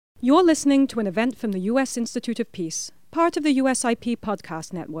You're listening to an event from the U.S. Institute of Peace, part of the USIP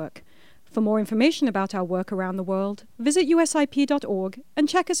podcast network. For more information about our work around the world, visit usip.org and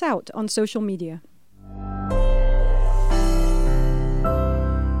check us out on social media.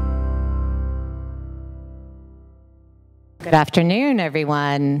 Good afternoon,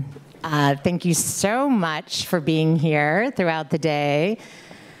 everyone. Thank you so much for being here throughout the day.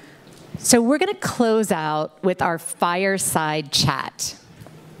 So we're going to close out with our fireside chat.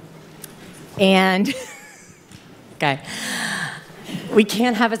 And, okay, we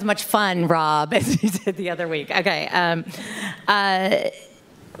can't have as much fun, Rob, as we did the other week. Okay,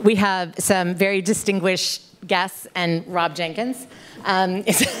 we have some very distinguished guests, and Rob Jenkins. Anne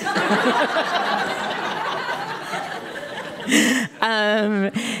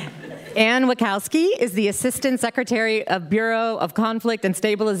Wachowski is the Assistant Secretary of Bureau of Conflict and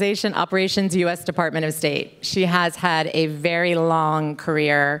Stabilization Operations, U.S. Department of State. She has had a very long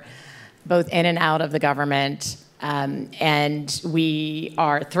career, both in and out of the government, and we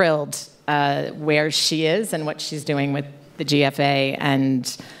are thrilled where she is and what she's doing with the GFA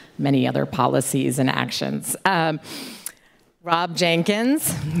and many other policies and actions. Rob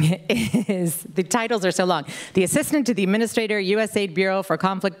Jenkins the titles are so long. The Assistant to the Administrator, USAID Bureau for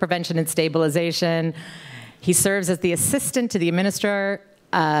Conflict Prevention and Stabilization. He serves as the Assistant to the Administrator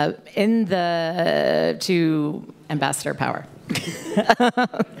to Ambassador Power.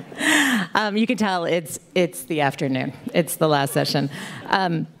 You can tell it's the afternoon. It's the last session.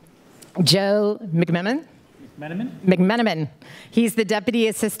 Joe McMenamin. He's the Deputy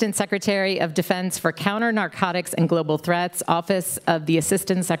Assistant Secretary of Defense for Counter Narcotics and Global Threats, Office of the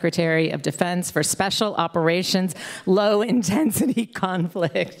Assistant Secretary of Defense for Special Operations, Low Intensity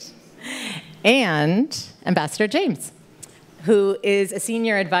Conflict. And Ambassador James, who is a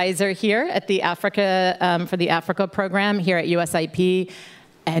senior advisor here at the Africa, for the Africa program here at USIP,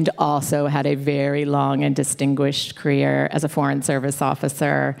 and also had a very long and distinguished career as a Foreign Service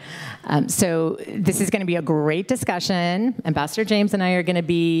officer. So this is going to be a great discussion. Ambassador James and I are going to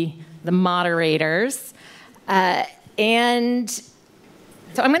be the moderators. And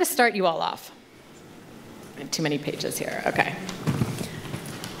so I'm going to start you all off. I have too many pages here. Okay.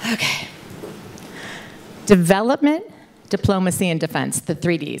 Development, diplomacy, and defense, the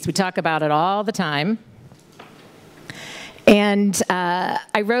 3 Ds. We talk about it all the time. And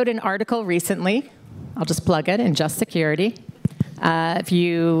I wrote an article recently, I'll just plug it, in Just Security. If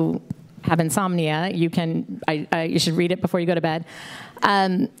you have insomnia, you should read it before you go to bed,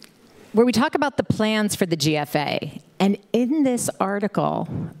 where we talk about the plans for the GFA. And in this article,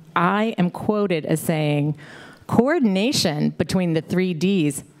 I am quoted as saying, coordination between the 3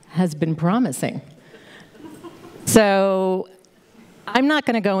 Ds has been promising. So I'm not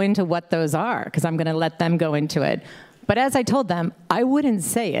going to go into what those are, because I'm going to let them go into it. But as I told them, I wouldn't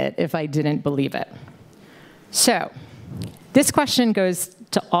say it if I didn't believe it. So this question goes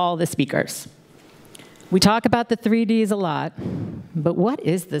to all the speakers. We talk about the 3 Ds a lot, but what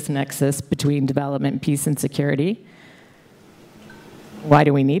is this nexus between development, peace, and security? Why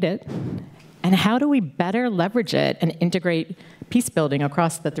do we need it? And how do we better leverage it and integrate peace building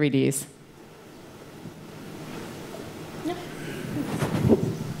across the 3 Ds?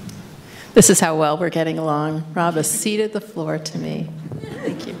 This is how well we're getting along. Rob has ceded the floor to me.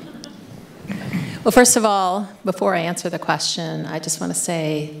 Thank you. Well, first of all, before I answer the question, I just want to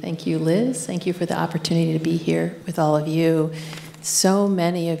say thank you, Liz. Thank you for the opportunity to be here with all of you. So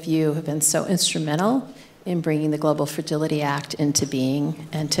many of you have been so instrumental in bringing the Global Fragility Act into being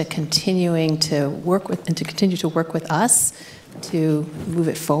and to continue to work with us to move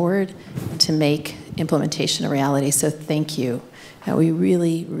it forward, to make implementation a reality. So thank you. We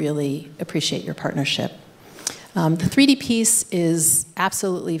really, really appreciate your partnership. The 3D piece is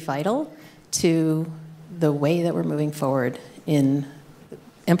absolutely vital to the way that we're moving forward in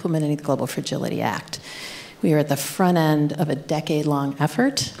implementing the Global Fragility Act. We are at the front end of a decade-long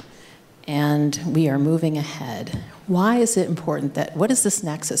effort, and we are moving ahead. Why is it important what is this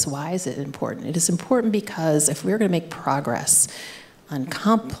nexus? Why is it important? It is important because if we're going to make progress in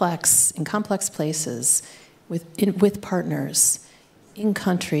complex places with partners, in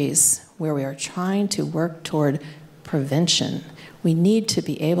countries where we are trying to work toward prevention, we need to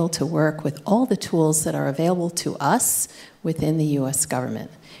be able to work with all the tools that are available to us within the U.S.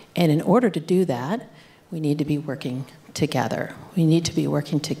 government. And in order to do that, we need to be working together. We need to be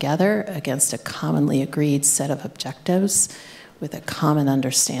working together against a commonly agreed set of objectives with a common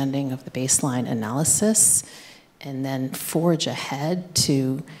understanding of the baseline analysis, and then forge ahead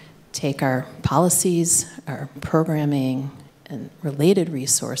to take our policies, our programming, and related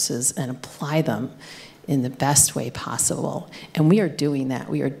resources and apply them in the best way possible. And we are doing that.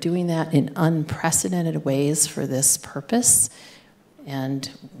 We are doing that in unprecedented ways for this purpose. And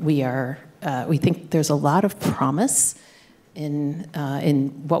we think there's a lot of promise in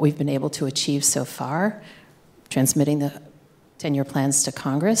what we've been able to achieve so far, transmitting the 10-year plans to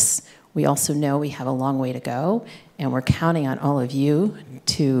Congress. We also know we have a long way to go, and we're counting on all of you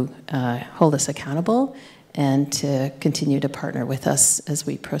to hold us accountable and to continue to partner with us as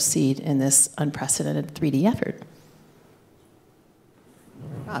we proceed in this unprecedented 3D effort.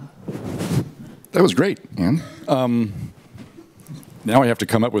 Rob. That was great, Anne. Now I have to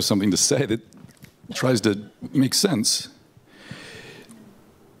come up with something to say that tries to make sense.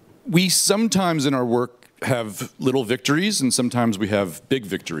 We sometimes in our work have little victories, and sometimes we have big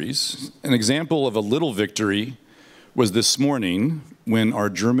victories. An example of a little victory was this morning when our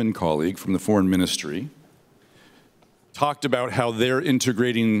German colleague from the Foreign Ministry talked about how they're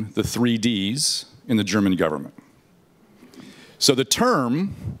integrating the 3Ds in the German government. So the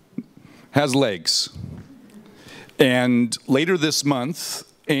term has legs. And later this month,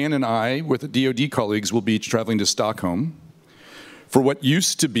 Anne and I, with the DoD colleagues, will be traveling to Stockholm for what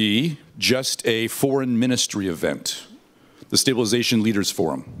used to be just a foreign ministry event, the Stabilization Leaders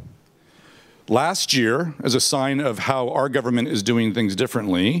Forum. Last year, as a sign of how our government is doing things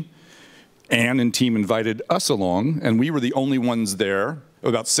differently, Anne and team invited us along, and we were the only ones there,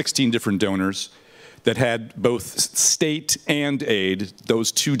 about 16 different donors, that had both state and aid,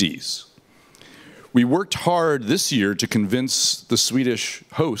 those 2Ds. We worked hard this year to convince the Swedish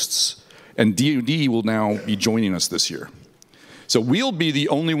hosts, and DoD will now be joining us this year. So we'll be the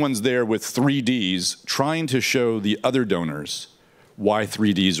only ones there with 3Ds trying to show the other donors why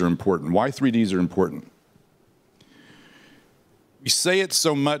 3Ds are important, why 3Ds are important. We say it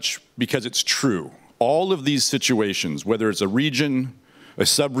so much because it's true. All of these situations, whether it's a region, a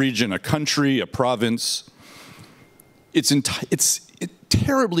sub-region, a country, a province, it's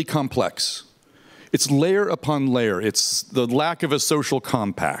terribly complex. It's layer upon layer. It's the lack of a social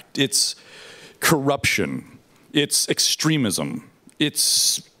compact. It's corruption. It's extremism.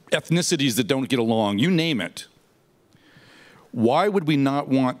 It's ethnicities that don't get along. You name it. Why would we not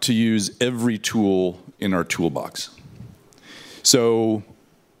want to use every tool in our toolbox? So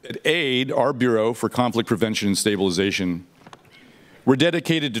at AID, our Bureau for Conflict Prevention and Stabilization, we're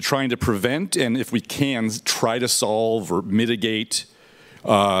dedicated to trying to prevent and, if we can, try to solve or mitigate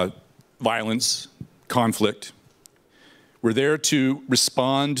violence, conflict. We're there to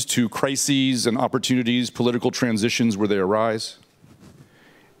respond to crises and opportunities, political transitions where they arise.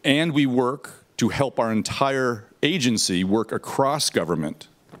 And we work to help our entire agency work across government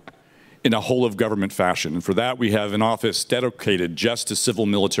in a whole-of-government fashion. And for that, we have an office dedicated just to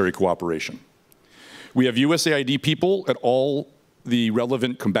civil-military cooperation. We have USAID people at all the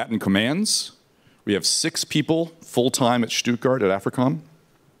relevant combatant commands. We have 6 people full-time at Stuttgart at AFRICOM.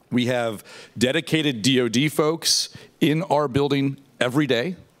 We have dedicated DoD folks in our building every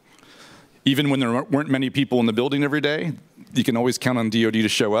day. Even when there weren't many people in the building every day, you can always count on DoD to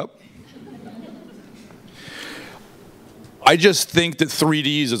show up. I just think that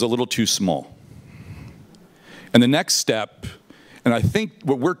 3Ds is a little too small. And the next step, and I think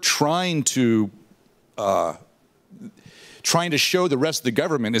what we're trying to show the rest of the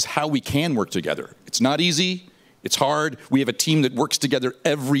government is how we can work together. It's not easy. It's hard. We have a team that works together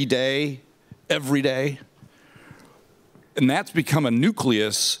every day. And that's become a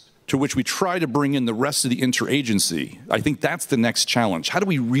nucleus to which we try to bring in the rest of the interagency. I think that's the next challenge. How do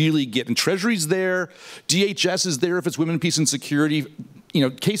we really get, and Treasury's there, DHS is there if it's women, peace, and security,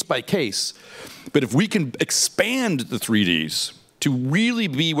 case by case. But if we can expand the 3Ds to really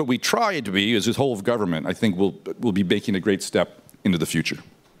be what we try to be as a whole of government, I think we'll be making a great step into the future.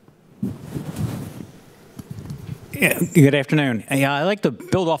 Yeah, good afternoon. Yeah, I'd like to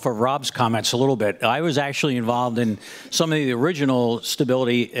build off of Rob's comments a little bit. I was actually involved in some of the original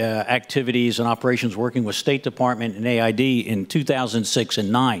stability activities and operations working with State Department and AID in 2006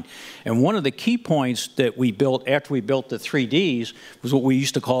 and 9. And one of the key points that we built after we built the 3Ds was what we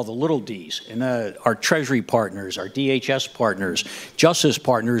used to call the little Ds. And our Treasury partners, our DHS partners, Justice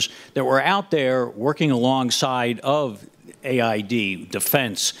partners that were out there working alongside of AID,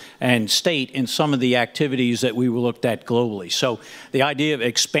 defense, and state in some of the activities that we looked at globally. So the idea of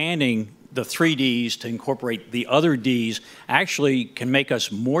expanding the 3Ds to incorporate the other Ds actually can make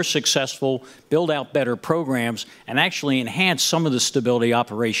us more successful, build out better programs, and actually enhance some of the stability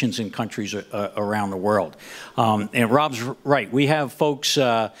operations in countries around the world. And Rob's right. We have folks,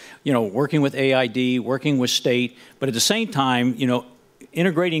 working with AID, working with state, but at the same time,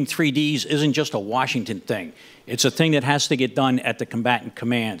 integrating 3Ds isn't just a Washington thing. It's a thing that has to get done at the combatant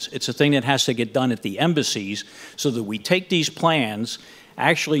commands. It's a thing that has to get done at the embassies so that we take these plans,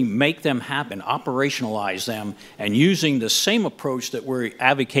 actually make them happen, operationalize them, and using the same approach that we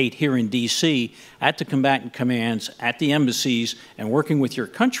advocate here in DC at the combatant commands, at the embassies, and working with your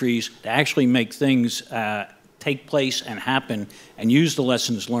countries to actually make things take place and happen and use the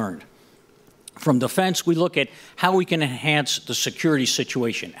lessons learned. From defense, we look at how we can enhance the security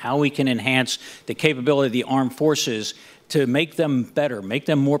situation, how we can enhance the capability of the armed forces to make them better, make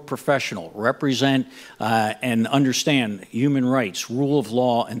them more professional, represent and understand human rights, rule of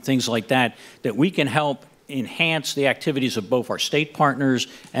law, and things like that, that we can help enhance the activities of both our state partners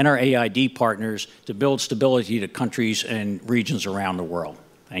and our AID partners to build stability to countries and regions around the world.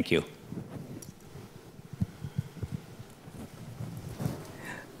 Thank you.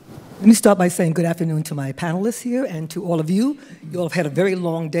 Let me start by saying good afternoon to my panelists here and to all of you. You all have had a very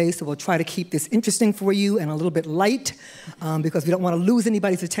long day, so we'll try to keep this interesting for you and a little bit light because we don't want to lose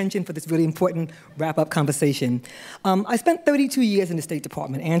anybody's attention for this really important wrap-up conversation. I spent 32 years in the State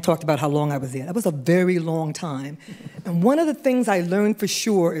Department. Ann talked about how long I was there. That was a very long time. And one of the things I learned for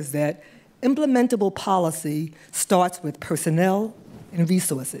sure is that implementable policy starts with personnel and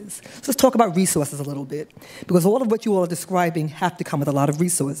resources. So let's talk about resources a little bit, because all of what you all are describing have to come with a lot of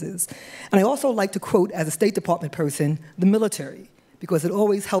resources. And I also like to quote, as a State Department person, the military, because it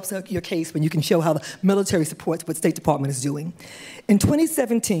always helps out your case when you can show how the military supports what State Department is doing. In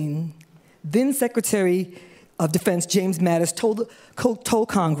 2017, then Secretary of Defense James Mattis told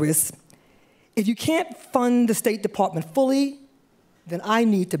Congress, if you can't fund the State Department fully, then I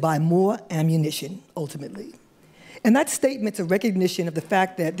need to buy more ammunition, ultimately. And that statement's a recognition of the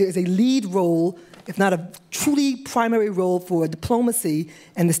fact that there is a lead role, if not a truly primary role, for diplomacy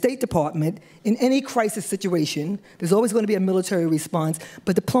and the State Department in any crisis situation. There's always going to be a military response,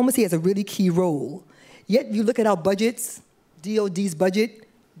 but diplomacy has a really key role. Yet you look at our budgets, DOD's budget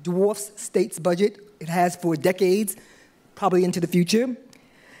dwarfs state's budget. It has for decades, probably into the future. And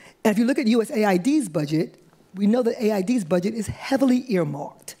if you look at USAID's budget, we know that AID's budget is heavily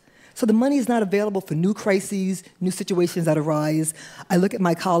earmarked. So the money is not available for new crises, new situations that arise. I look at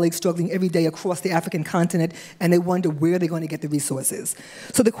my colleagues struggling every day across the African continent, and they wonder where they're going to get the resources.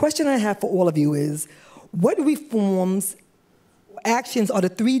 So the question I have for all of you is, what reforms, actions are the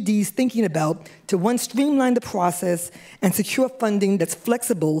 3Ds thinking about to, one, streamline the process and secure funding that's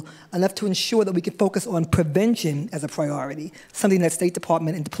flexible enough to ensure that we can focus on prevention as a priority, something that State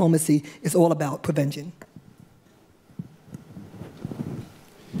Department and diplomacy is all about, prevention?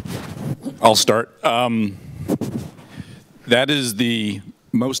 I'll start. That is the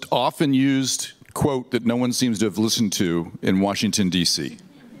most often used quote that no one seems to have listened to in Washington, D.C.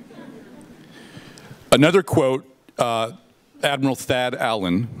 Another quote, Admiral Thad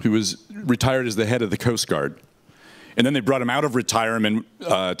Allen, who was retired as the head of the Coast Guard, and then they brought him out of retirement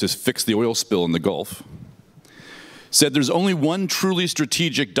to fix the oil spill in the Gulf, said there's only one truly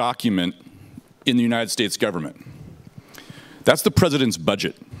strategic document in the United States government. That's the president's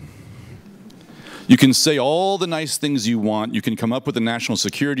budget. You can say all the nice things you want. You can come up with a national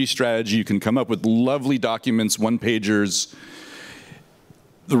security strategy. You can come up with lovely documents, one-pagers.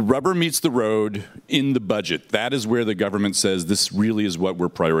 The rubber meets the road in the budget. That is where the government says this really is what we're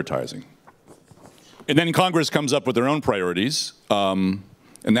prioritizing. And then Congress comes up with their own priorities, and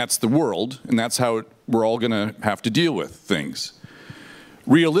that's the world, and that's how we're all going to have to deal with things.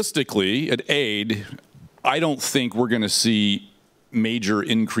 Realistically, at aid, I don't think we're going to see major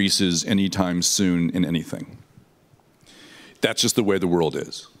increases anytime soon in anything. That's just the way the world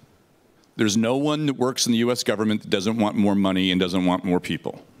is. There's no one that works in the US government that doesn't want more money and doesn't want more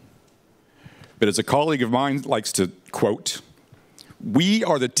people. But as a colleague of mine likes to quote, we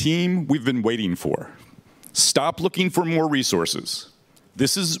are the team we've been waiting for. Stop looking for more resources.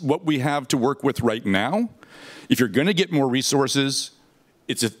 This is what we have to work with right now. If you're going to get more resources,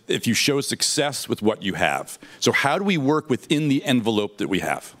 it's if you show success with what you have. So how do we work within the envelope that we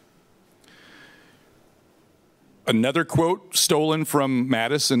have? Another quote stolen from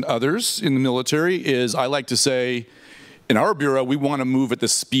Mattis and others in the military is, I like to say, in our bureau, we want to move at the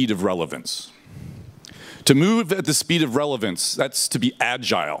speed of relevance. To move at the speed of relevance, that's to be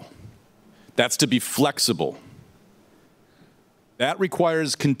agile. That's to be flexible. That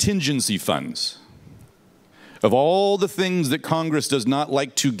requires contingency funds. Of all the things that Congress does not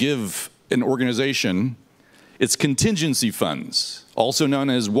like to give an organization, it's contingency funds, also known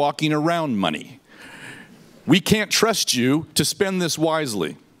as walking around money. We can't trust you to spend this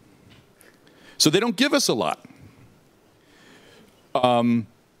wisely. So they don't give us a lot.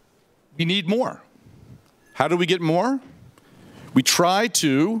 We need more. How do we get more? We try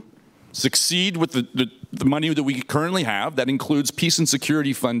to succeed with the money that we currently have. That includes peace and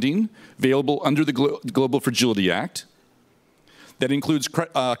security funding available under the Global Fragility Act. That includes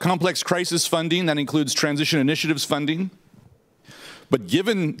complex crisis funding. That includes transition initiatives funding. But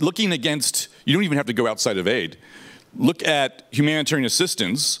looking against, you don't even have to go outside of aid. Look at humanitarian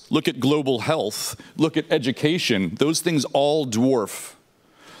assistance, look at global health, look at education. Those things all dwarf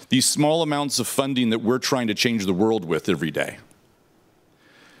these small amounts of funding that we're trying to change the world with every day.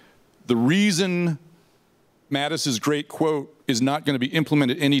 The reason Mattis's great quote is not going to be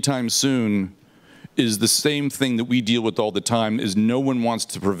implemented anytime soon is the same thing that we deal with all the time, is no one wants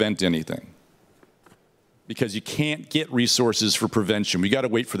to prevent anything. Because you can't get resources for prevention. We got to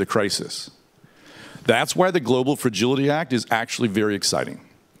wait for the crisis. That's why the Global Fragility Act is actually very exciting.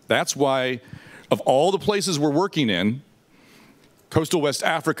 That's why, of all the places we're working in, coastal West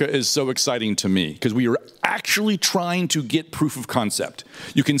Africa is so exciting to me, because we are actually trying to get proof of concept.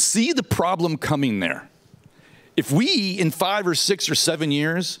 You can see the problem coming there. If we, in 5 or 6 or 7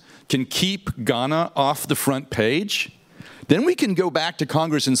 years, can keep Ghana off the front page, then we can go back to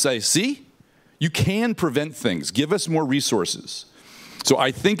Congress and say, see, you can prevent things. Give us more resources. So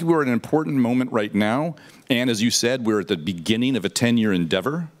I think we're at an important moment right now, and as you said, we're at the beginning of a 10-year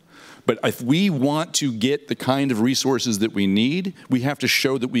endeavor. But if we want to get the kind of resources that we need, we have to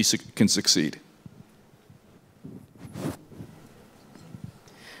show that we can succeed.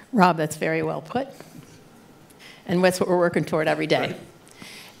 Rob, that's very well put. And that's what we're working toward every day. Right.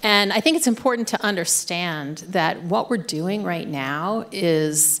 And I think it's important to understand that what we're doing right now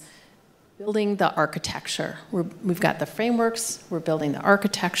is building the architecture. We've got the frameworks, we're building the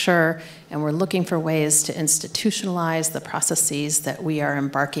architecture, and we're looking for ways to institutionalize the processes that we are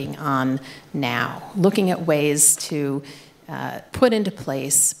embarking on now, looking at ways to put into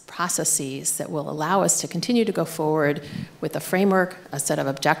place processes that will allow us to continue to go forward with a framework, a set of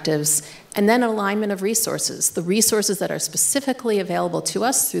objectives, and then alignment of resources. The resources that are specifically available to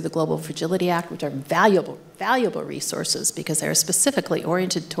us through the Global Fragility Act, which are valuable resources because they're specifically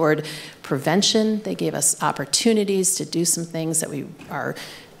oriented toward prevention. They gave us opportunities to do some things that we are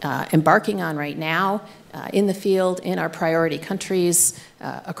embarking on right now in the field, in our priority countries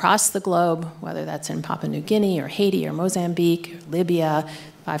across the globe, whether that's in Papua New Guinea or Haiti or Mozambique, or Libya,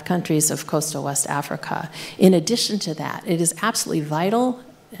 5 countries of coastal West Africa. In addition to that, it is absolutely vital,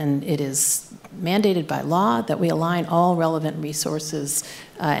 and it is mandated by law, that we align all relevant resources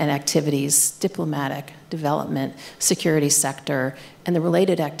and activities, diplomatic, development, security sector, and the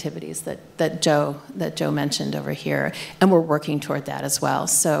related activities that Joe mentioned over here. And we're working toward that as well.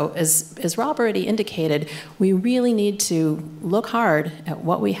 So as Rob already indicated, we really need to look hard at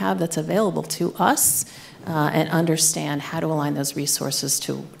what we have that's available to us and understand how to align those resources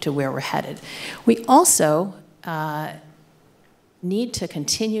to where we're headed. We also need to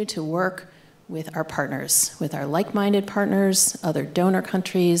continue to work with our partners, with our like-minded partners, other donor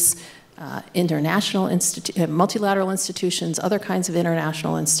countries, multilateral institutions, other kinds of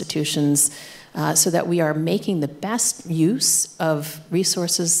international institutions, so that we are making the best use of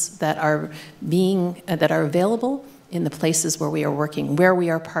resources that are available in the places where we are working, where we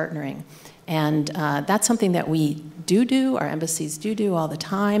are partnering. And that's something that we do, our embassies do all the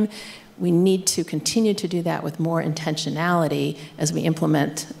time. We need to continue to do that with more intentionality as we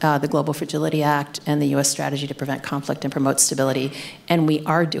implement the Global Fragility Act and the U.S. strategy to prevent conflict and promote stability. And we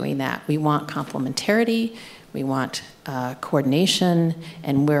are doing that. We want complementarity, we want coordination,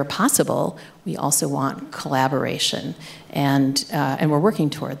 and where possible, we also want collaboration. And we're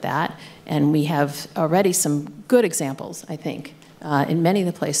working toward that. And we have already some good examples, I think, in many of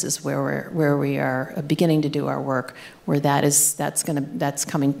the places where we are beginning to do our work, where that's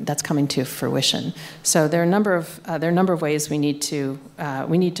coming to fruition. So there are a number of ways we need to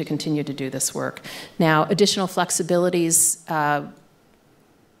continue to do this work. Now, additional flexibilities.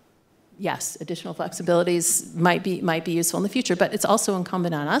 Yes, additional flexibilities might be useful in the future, but it's also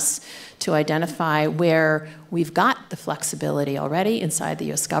incumbent on us to identify where we've got the flexibility already inside the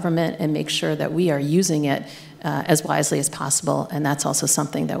U.S. government and make sure that we are using it as wisely as possible, and that's also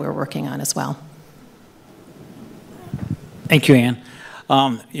something that we're working on as well. Thank you, Ann.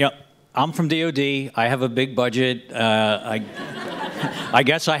 I'm from DOD. I have a big budget. I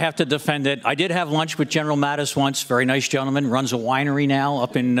guess I have to defend it. I did have lunch with General Mattis once. Very nice gentleman. Runs a winery now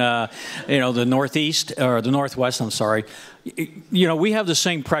up in the Northeast or the Northwest. I'm sorry. We have the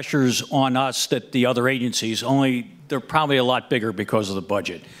same pressures on us that the other agencies. Only they're probably a lot bigger because of the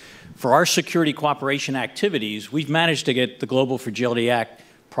budget. For our security cooperation activities, we've managed to get the Global Fragility Act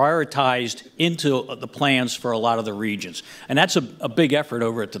prioritized into the plans for a lot of the regions, and that's a big effort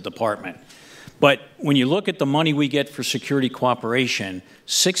over at the department. But when you look at the money we get for security cooperation,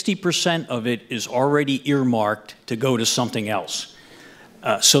 60% of it is already earmarked to go to something else.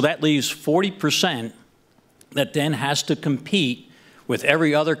 So that leaves 40% that then has to compete with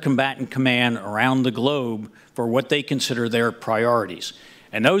every other combatant command around the globe for what they consider their priorities.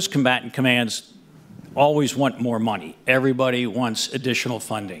 And those combatant commands always want more money. Everybody wants additional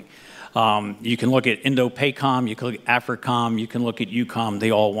funding. You can look at Indo-PACOM, you can look at AFRICOM, you can look at EUCOM,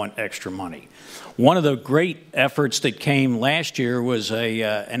 they all want extra money. One of the great efforts that came last year was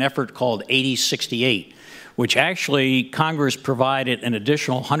an effort called 8068, which actually Congress provided an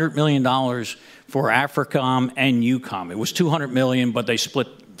additional $100 million for AFRICOM and EUCOM. It was $200 million, but they split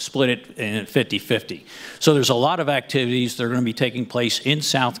it in 50-50. So there's a lot of activities that are going to be taking place in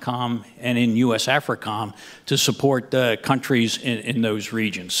SOUTHCOM and in US AFRICOM to support countries in those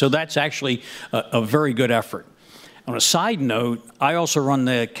regions. So that's actually a very good effort. On a side note, I also run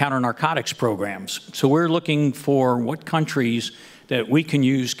the counter-narcotics programs. So we're looking for what countries that we can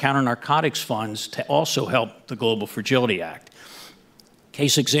use counter-narcotics funds to also help the Global Fragility Act.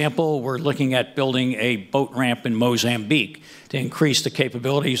 Case example, we're looking at building a boat ramp in Mozambique to increase the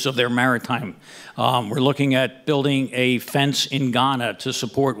capabilities of their maritime. We're looking at building a fence in Ghana to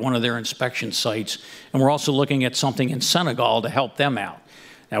support one of their inspection sites. And we're also looking at something in Senegal to help them out.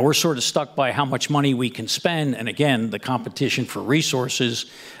 Now, we're sort of stuck by how much money we can spend. And again, the competition for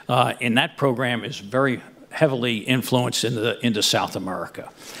resources in that program is very heavily influenced into South America.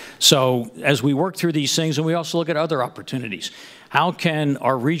 So as we work through these things, and we also look at other opportunities, how can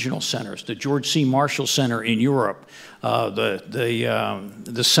our regional centers, the George C. Marshall Center in Europe,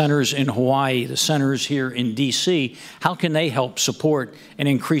 the centers in Hawaii, the centers here in DC, how can they help support and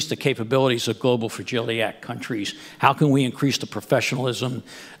increase the capabilities of Global Fragility Act countries? How can we increase the professionalism,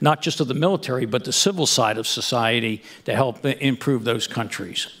 not just of the military, but the civil side of society to help improve those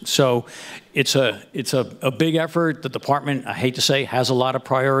countries? So it's a big effort. The department, I hate to say, has a lot of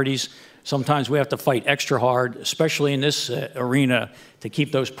priorities. Sometimes we have to fight extra hard, especially in this arena, to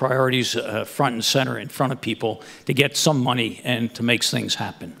keep those priorities front and center in front of people, to get some money and to make things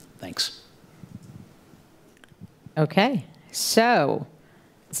happen. Thanks. Okay, so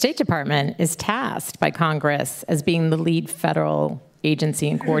the State Department is tasked by Congress as being the lead federal agency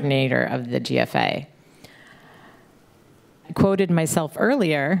and coordinator of the GFA. I quoted myself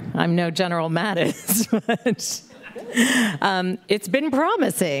earlier. I'm no General Mattis, but it's been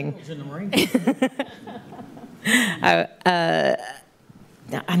promising. He's in the Marine.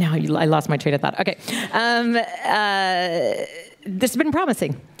 I know, I lost my train of thought. Okay. This has been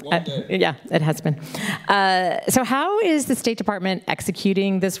promising. Yeah, it has been. So how is the State Department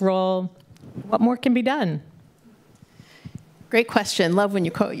executing this role? What more can be done? Great question. Love when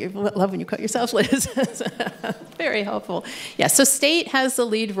you quote yourself, Liz. Very helpful. Yeah. So state has the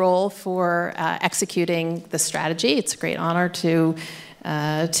lead role for executing the strategy. It's a great honor to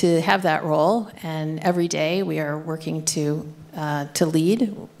have that role, and every day we are working to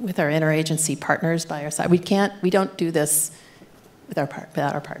lead with our interagency partners by our side. We don't do this without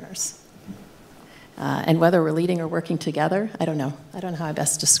our partners. And whether we're leading or working together, I don't know. I don't know how I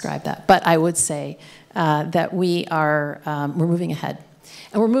best describe that. But I would say that we're moving ahead.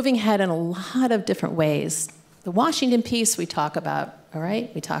 And we're moving ahead in a lot of different ways. The Washington piece we talk about, all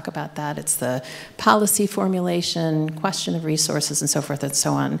right? We talk about that. It's the policy formulation, question of resources, and so forth and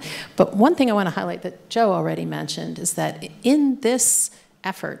so on. But one thing I want to highlight that Joe already mentioned is that in this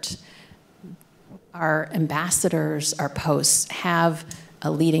effort, our ambassadors, our posts, have a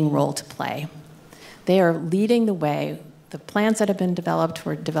leading role to play. They are leading the way. The plans that have been developed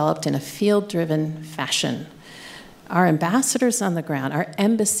were developed in a field-driven fashion. Our ambassadors on the ground, our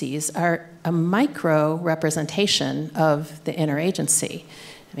embassies, are a micro-representation of the interagency.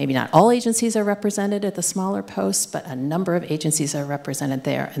 Maybe not all agencies are represented at the smaller posts, but a number of agencies are represented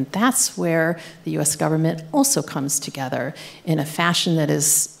there. And that's where the U.S. government also comes together in a fashion that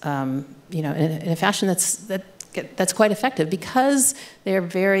is, in a fashion that's quite effective, because they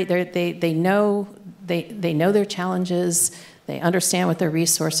know their challenges, they understand what their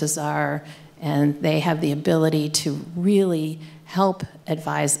resources are, and they have the ability to really help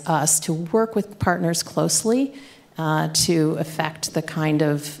advise us to work with partners closely to affect the kind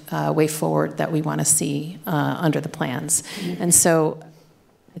of way forward that we want to see under the plans. And so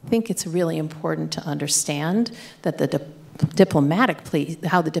I think it's really important to understand that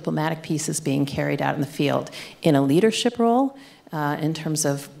how the diplomatic piece is being carried out in the field in a leadership role in terms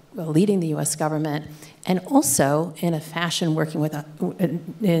of leading the U.S. government, and also in a fashion working with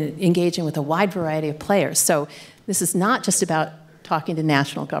engaging with a wide variety of players. So this is not just about talking to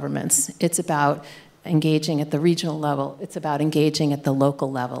national governments. It's about engaging at the regional level. It's about engaging at the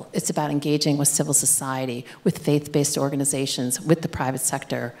local level. It's about engaging with civil society, with faith-based organizations, with the private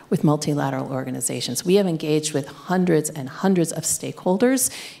sector, with multilateral organizations. We have engaged with hundreds and hundreds of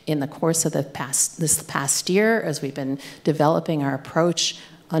stakeholders in the course of this past year as we've been developing our approach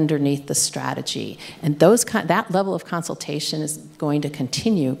underneath the strategy. And that level of consultation is going to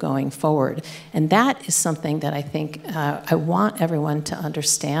continue going forward. And that is something that I think I want everyone to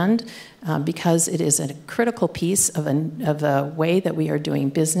understand because it is a critical piece of the way that we are doing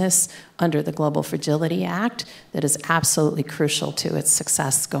business under the Global Fragility Act that is absolutely crucial to its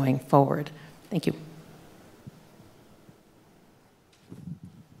success going forward. Thank you.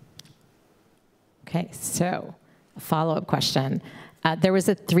 Okay, so a follow-up question. There was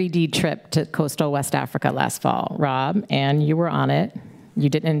a 3D trip to coastal West Africa last fall, Rob, and you were on it. You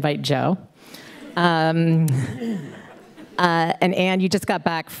didn't invite Joe. And Anne, you just got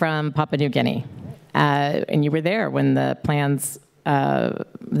back from Papua New Guinea, and you were there when the plans, the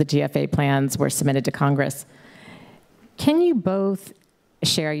GFA plans were submitted to Congress. Can you both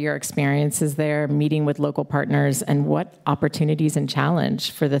share your experiences there, meeting with local partners, and what opportunities and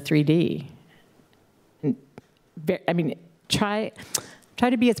challenge for the 3D? I mean, try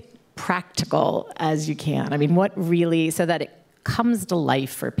to be as practical as you can. I mean, what really, so that it comes to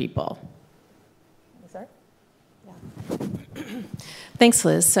life for people. Sorry? Yeah. Thanks,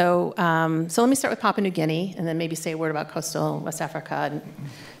 Liz. So let me start with Papua New Guinea, and then maybe say a word about coastal West Africa. And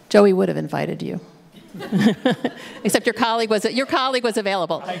Joey would have invited you, except your colleague was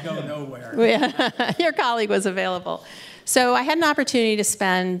available. I go nowhere. Yeah, your colleague was available. So I had an opportunity to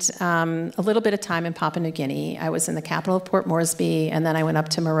spend a little bit of time in Papua New Guinea. I was in the capital of Port Moresby, and then I went up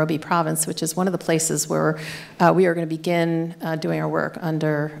to Morobe Province, which is one of the places where we are going to begin doing our work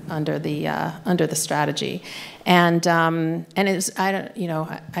under the strategy. And it was, I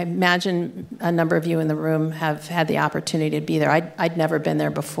imagine a number of you in the room have had the opportunity to be there. I'd never been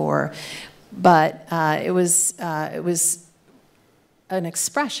there before, but it was an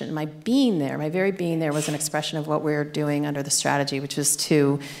expression. My very being there was an expression of what we're doing under the strategy, which was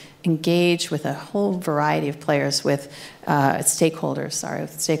to engage with a whole variety of players, with stakeholders,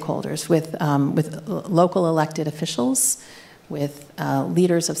 with local elected officials, with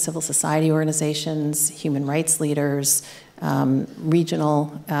leaders of civil society organizations, human rights leaders,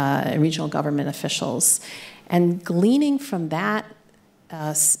 regional government officials, and gleaning from that.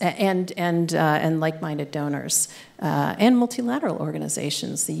 And like-minded donors and multilateral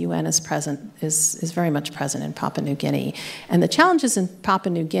organizations. The UN is very much present in Papua New Guinea, and the challenges in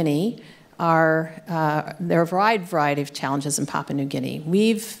Papua New Guinea are there are a variety of challenges in Papua New Guinea.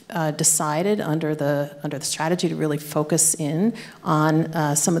 We've decided under the strategy to really focus in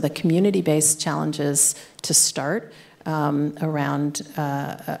on some of the community-based challenges to start. Around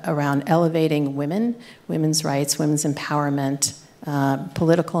elevating women's rights, women's empowerment.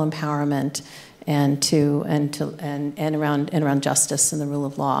 Political empowerment, and around justice and the rule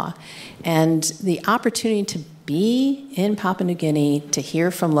of law, and the opportunity to be in Papua New Guinea, to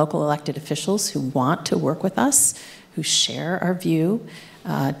hear from local elected officials who want to work with us, who share our view,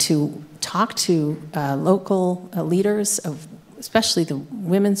 to talk to local leaders of, especially the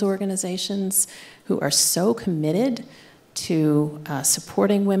women's organizations, who are so committed to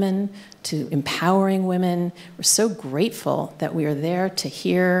supporting women, to empowering women. We're so grateful that we are there to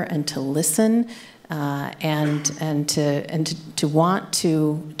hear and to listen, and to want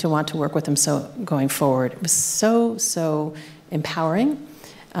to work with them. So going forward, it was so empowering,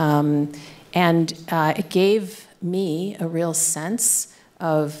 and it gave me a real sense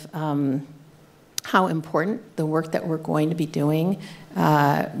of how important the work that we're going to be doing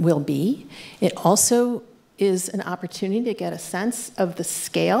will be. It also is an opportunity to get a sense of the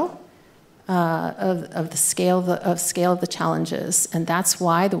scale of the challenges, and that's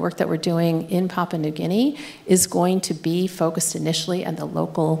why the work that we're doing in Papua New Guinea is going to be focused initially at a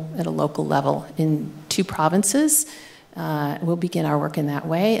local level in 2 provinces. We'll begin our work in that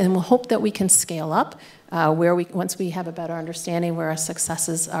way, and we'll hope that we can scale up once we have a better understanding where our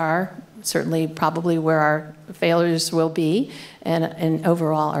successes are, certainly probably where our failures will be, and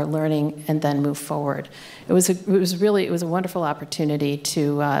overall our learning, and then move forward. It was a wonderful opportunity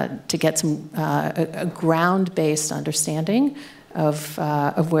to get a ground-based understanding of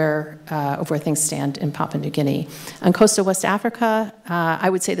where things stand in Papua New Guinea. On coastal West Africa, I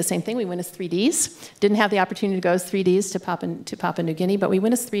would say the same thing. We went as 3Ds. Didn't have the opportunity to go as 3Ds to Papua New Guinea, but we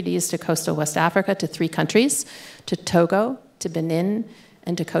went as 3Ds to coastal West Africa, to 3 countries, to Togo, to Benin,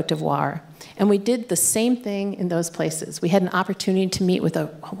 and to Cote d'Ivoire. And we did the same thing in those places. We had an opportunity to meet with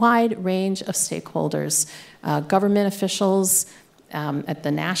a wide range of stakeholders, government officials, at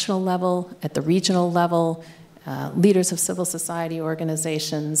the national level, at the regional level, leaders of civil society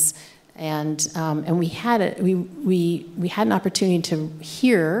organizations, and we had an opportunity to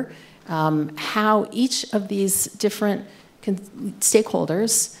hear how each of these different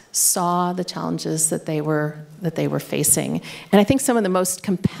stakeholders saw the challenges that they were facing. And I think some of the most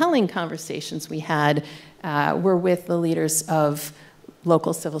compelling conversations we had were with the leaders of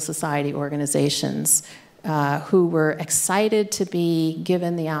local civil society organizations who were excited to be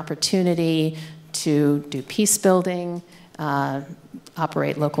given the opportunity to do peace building,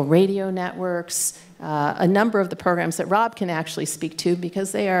 operate local radio networks, a number of the programs that Rob can actually speak to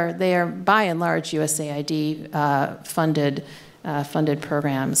because they are by and large USAID funded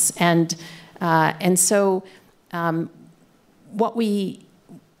programs. And so what we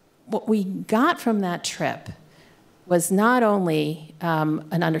got from that trip was not only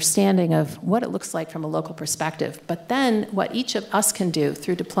an understanding of what it looks like from a local perspective, but then what each of us can do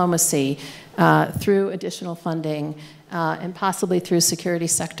through diplomacy, through additional funding, and possibly through security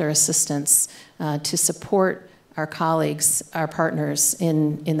sector assistance to support our colleagues, our partners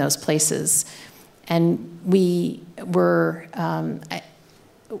in those places. And we were,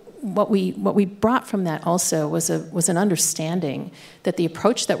 what we brought from that also was an understanding that the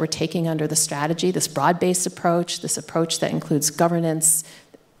approach that we're taking under the strategy, this broad-based approach, this approach that includes governance,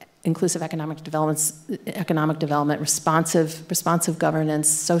 inclusive economic development, responsive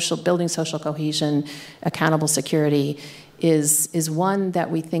governance, building social cohesion, accountable security, is one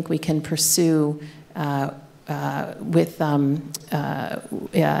that we think we can pursue in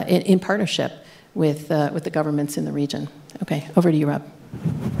partnership with the governments in the region. Okay, over to you, Rob.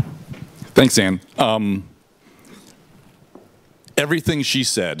 Thanks, Anne. Everything she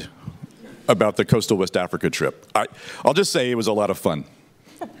said about the Coastal West Africa trip, I'll just say it was a lot of fun.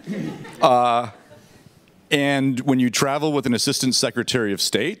 And when you travel with an assistant secretary of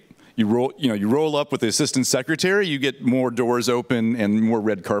state, you roll up with the assistant secretary, you get more doors open and more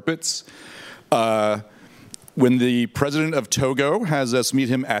red carpets. When the president of Togo has us meet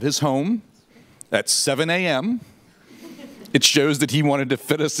him at his home at 7 a.m., it shows that he wanted to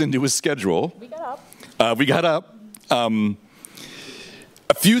fit us into his schedule. We got up. A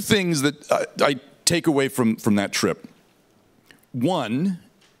few things that I take away from that trip. One,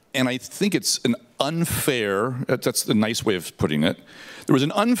 and I think it's an unfair, that's the nice way of putting it, there was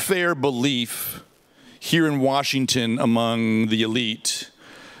an unfair belief here in Washington among the elite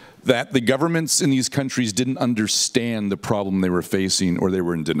that the governments in these countries didn't understand the problem they were facing or they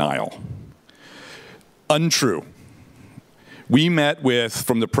were in denial. Untrue. We met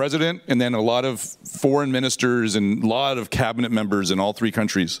from the president and then a lot of foreign ministers and a lot of cabinet members in all three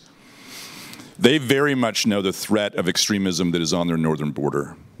countries. They very much know the threat of extremism that is on their northern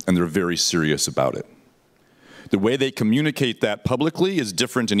border, and they're very serious about it. The way they communicate that publicly is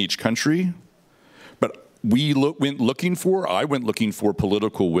different in each country, but I went looking for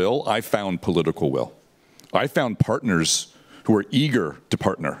political will. I found political will. I found partners who are eager to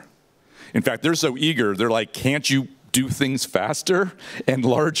partner. In fact, they're so eager, they're like, can't you do things faster and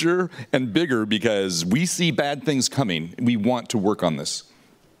larger and bigger because we see bad things coming. We want to work on this.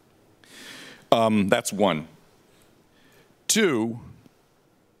 That's one. Two,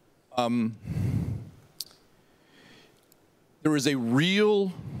 there is a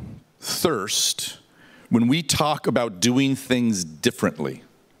real thirst when we talk about doing things differently.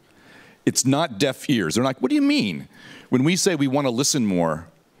 It's not deaf ears. They're like, what do you mean? When we say we want to listen more,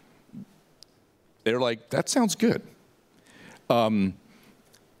 they're like, that sounds good.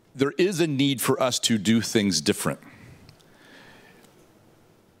 There is a need for us to do things different.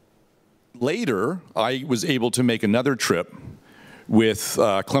 Later, I was able to make another trip with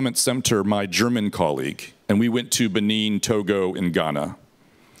Clement Semter, my German colleague, and we went to Benin, Togo, and Ghana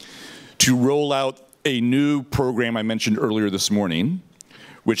to roll out a new program I mentioned earlier this morning,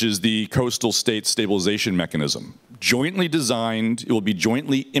 which is the Coastal State Stabilization Mechanism. Jointly designed, it will be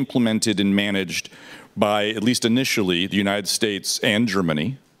jointly implemented and managed by, at least initially, the United States and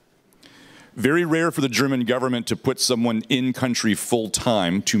Germany. Very rare for the German government to put someone in country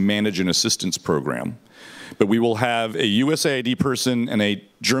full-time to manage an assistance program. But we will have a USAID person and a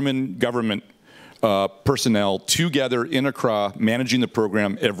German government personnel together in Accra managing the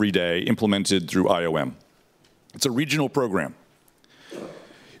program every day, implemented through IOM. It's a regional program.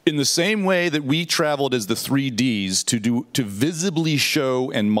 In the same way that we traveled as the 3Ds to visibly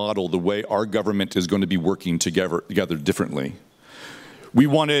show and model the way our government is going to be working together differently, we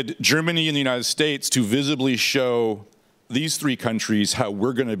wanted Germany and the United States to visibly show these three countries how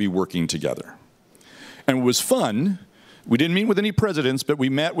we're going to be working together. And what was fun We didn't meet with any presidents, but we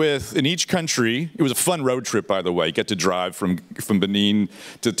met with, in each country, it was a fun road trip, by the way. You get to drive from Benin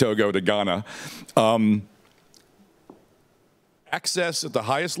to Togo to Ghana. Access at the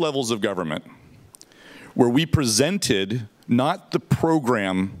highest levels of government, where we presented not the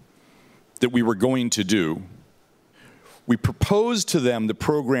program that we were going to do, we proposed to them the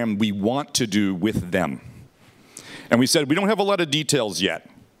program we want to do with them. And we said, we don't have a lot of details yet.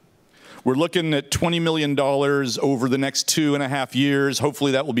 We're looking at $20 million over the next 2.5 years.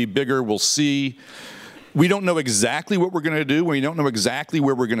 Hopefully that will be bigger. We'll see. We don't know exactly what we're going to do. We don't know exactly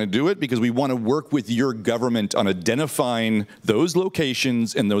where we're going to do it because we want to work with your government on identifying those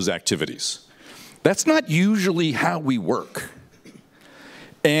locations and those activities. That's not usually how we work.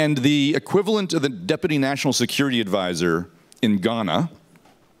 And the equivalent of the Deputy National Security Advisor in Ghana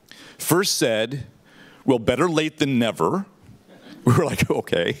first said, well, better late than never. We were like,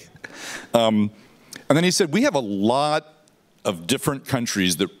 okay. And then he said, we have a lot of different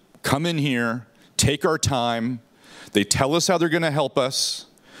countries that come in here, take our time, they tell us how they're going to help us,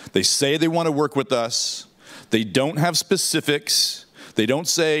 they say they want to work with us, they don't have specifics, they don't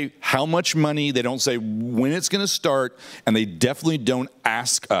say how much money, they don't say when it's going to start, and they definitely don't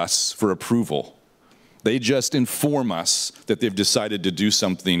ask us for approval. They just inform us that they've decided to do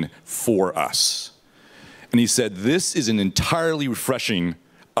something for us. And he said, this is an entirely refreshing,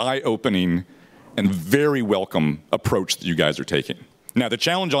 eye-opening, and very welcome approach that you guys are taking. Now, the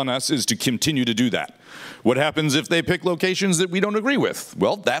challenge on us is to continue to do that. What happens if they pick locations that we don't agree with?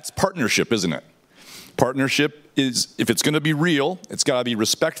 Well, that's partnership, isn't it? Partnership is, if it's going to be real, it's got to be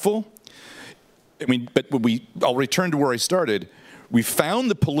respectful. I mean, but I'll return to where I started. We found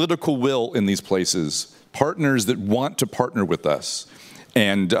the political will in these places, partners that want to partner with us.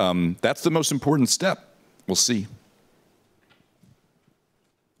 And that's the most important step. We'll see.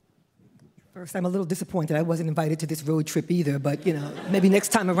 First, I'm a little disappointed I wasn't invited to this road trip either, but you know, maybe next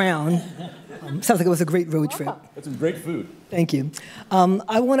time around. Sounds like it was a great road trip. That's some great food. Thank you.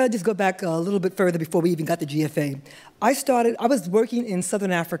 I want to just go back a little bit further before we even got to GFA. I was working in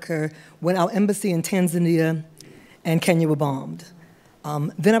Southern Africa when our embassy in Tanzania and Kenya were bombed.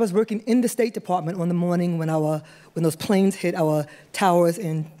 Then I was working in the State Department on the morning when those planes hit our towers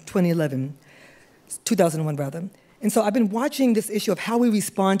in 2001 rather. And so I've been watching this issue of how we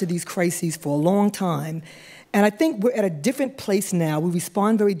respond to these crises for a long time. And I think we're at a different place now. We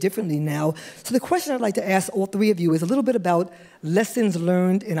respond very differently now. So the question I'd like to ask all three of you is a little bit about lessons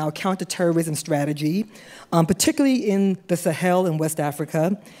learned in our counterterrorism strategy, particularly in the Sahel and West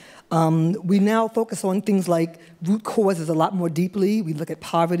Africa. We now focus on things like root causes a lot more deeply. We look at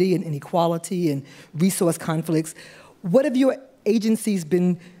poverty and inequality and resource conflicts. What have your agencies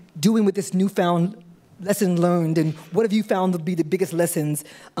been doing with this newfound lesson learned, and what have you found to be the biggest lessons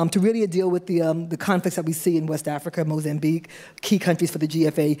to really deal with the conflicts that we see in West Africa, Mozambique, key countries for the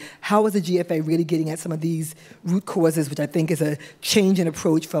GFA? How is the GFA really getting at some of these root causes, which I think is a change in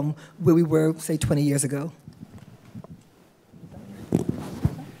approach from where we were, say, 20 years ago?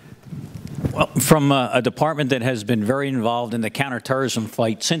 Well, from a department that has been very involved in the counterterrorism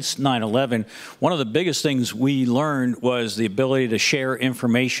fight since 9/11, one of the biggest things we learned was the ability to share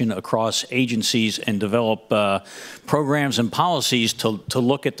information across agencies and develop programs and policies to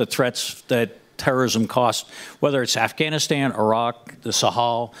look at the threats that terrorism costs, whether it's Afghanistan, Iraq, the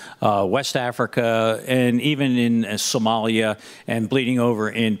Sahel, West Africa, and even in Somalia, and bleeding over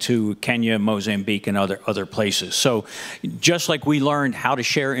into Kenya, Mozambique, and other places. So just like we learned how to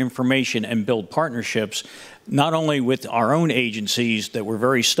share information and build partnerships, not only with our own agencies that were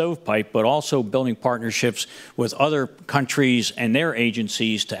very stovepipe, but also building partnerships with other countries and their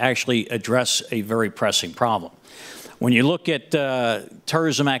agencies to actually address a very pressing problem. When you look at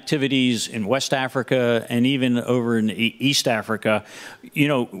terrorism activities in West Africa and even over in East Africa, you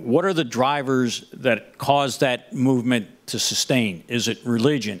know, what are the drivers that cause that movement to sustain? Is it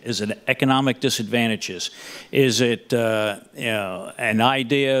religion? Is it economic disadvantages? Is it an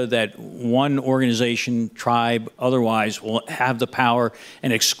idea that one organization, tribe, otherwise will have the power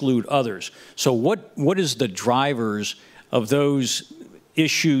and exclude others? So what is the drivers of those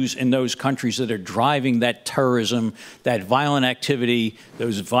issues in those countries that are driving that terrorism, that violent activity,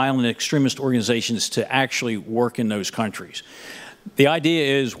 those violent extremist organizations to actually work in those countries? The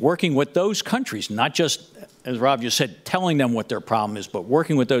idea is working with those countries, not just, as Rob just said, telling them what their problem is, but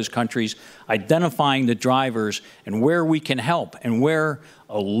working with those countries, identifying the drivers and where we can help and where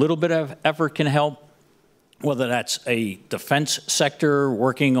a little bit of effort can help, whether that's a defense sector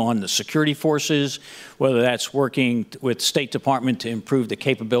working on the security forces, whether that's working with State Department to improve the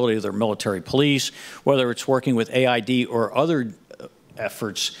capability of their military police, whether it's working with AID or other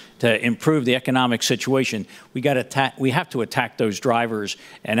efforts to improve the economic situation, we have to attack those drivers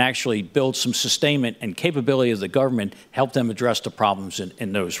and actually build some sustainment and capability of the government, help them address the problems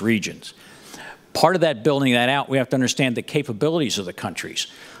in those regions. Part of that, building that out, we have to understand the capabilities of the countries.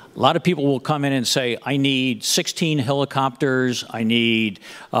 A lot of people will come in and say, I need 16 helicopters, I need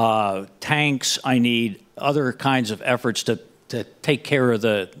tanks, I need other kinds of efforts to take care of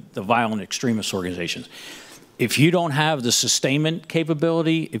the violent extremist organizations. If you don't have the sustainment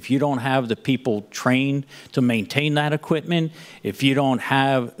capability, if you don't have the people trained to maintain that equipment, if you don't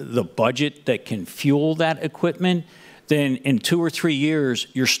have the budget that can fuel that equipment, then in 2 or 3 years,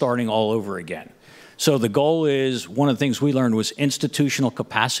 you're starting all over again. So the goal is, one of the things we learned was institutional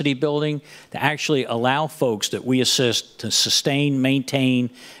capacity building to actually allow folks that we assist to sustain, maintain,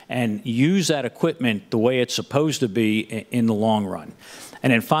 and use that equipment the way it's supposed to be in the long run.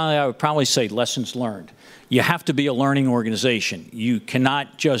 And then finally, I would probably say lessons learned. You have to be a learning organization. You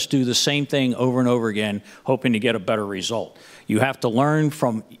cannot just do the same thing over and over again, hoping to get a better result. You have to learn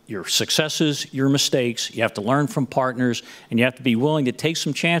from your successes, your mistakes. You have to learn from partners, and you have to be willing to take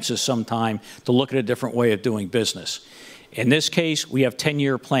some chances sometime to look at a different way of doing business. In this case, we have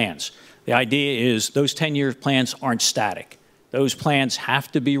 10-year plans. The idea is those 10-year plans aren't static. Those plans have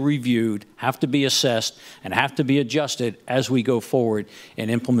to be reviewed, have to be assessed, and have to be adjusted as we go forward in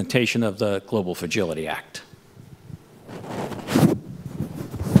implementation of the Global Fragility Act.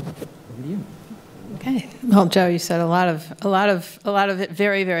 Okay. Well, Joe, you said a lot of it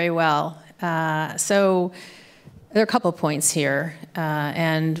very, very well. So there are a couple of points here,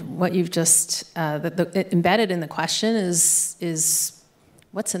 and what you've just embedded in the question is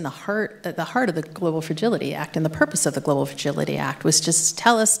what's in the heart of the Global Fragility Act, and the purpose of the Global Fragility Act was just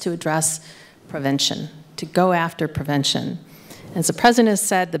tell us to address prevention, to go after prevention. As the President has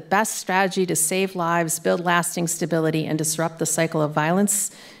said, the best strategy to save lives, build lasting stability, and disrupt the cycle of violence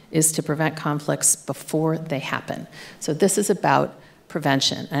is to prevent conflicts before they happen. So this is about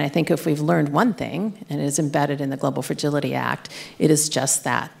prevention. And I think if we've learned one thing, and it is embedded in the Global Fragility Act, it is just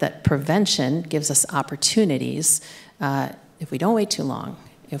that prevention gives us opportunities, if we don't wait too long,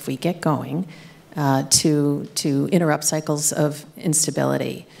 if we get going, to interrupt cycles of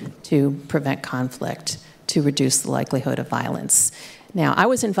instability, to prevent conflict, to reduce the likelihood of violence. Now, I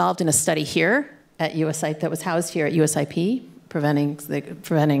was involved in a study here at USIP that was housed here at USIP, Preventing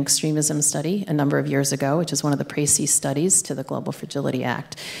Extremism study a number of years ago, which is one of the PeaceCon studies to the Global Fragility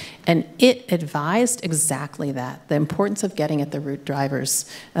Act. And it advised exactly that, the importance of getting at the root drivers,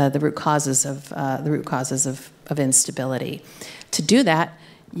 the root causes of instability. To do that,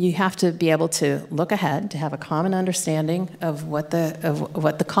 you have to be able to look ahead, to have a common understanding of what the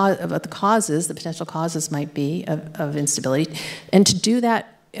potential causes might be of instability, and to do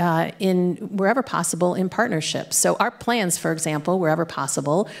that in wherever possible in partnership. So our plans, for example, wherever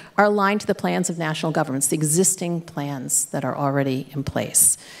possible, are aligned to the plans of national governments, the existing plans that are already in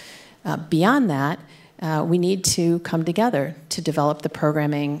place. Beyond that, we need to come together to develop the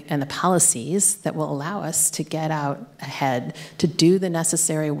programming and the policies that will allow us to get out ahead, to do the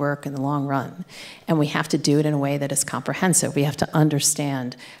necessary work in the long run. And we have to do it in a way that is comprehensive. We have to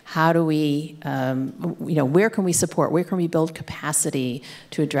understand how do we, where can we support, where can we build capacity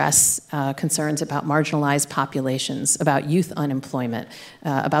to address concerns about marginalized populations, about youth unemployment,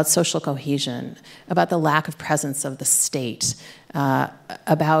 about social cohesion, about the lack of presence of the state,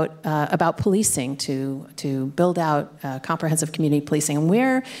 about policing, to build out comprehensive community policing,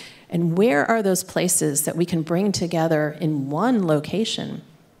 and where are those places that we can bring together in one location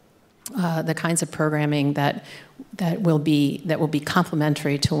the kinds of programming that will be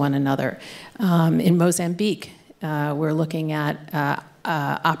complementary to one another. In Mozambique, we're looking at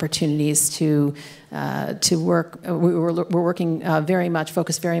opportunities to work. We're working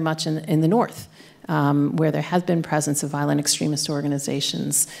focused very much in the north, where there has been presence of violent extremist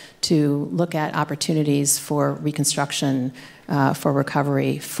organizations, to look at opportunities for reconstruction, for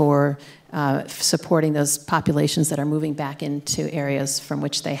recovery, for supporting those populations that are moving back into areas from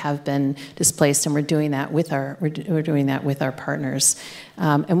which they have been displaced, and we're doing that with our partners.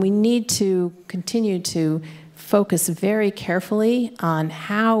 And we need to continue to focus very carefully on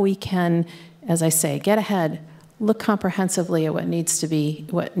how we can, as I say, get ahead, look comprehensively at what needs to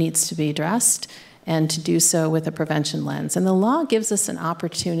be addressed, and to do so with a prevention lens. And the law gives us an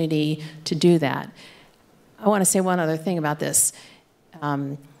opportunity to do that. I want to say one other thing about this.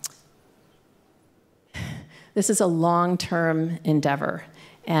 This is a long-term endeavor,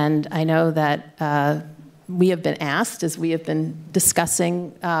 and I know that we have been asked, as we have been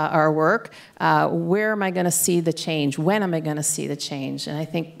discussing our work, where am I going to see the change? When am I going to see the change? And I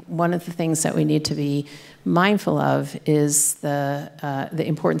think one of the things that we need to be mindful of is the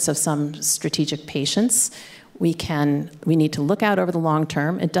importance of some strategic patience. We need to look out over the long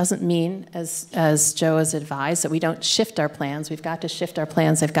term. It doesn't mean, as Joe has advised, that we don't shift our plans. We've got to shift our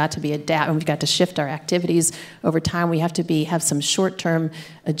plans. They've got to be and we've got to shift our activities over time. We have to have some short-term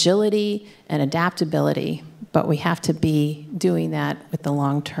agility and adaptability, but we have to be doing that with the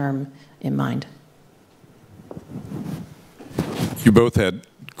long term in mind. You both had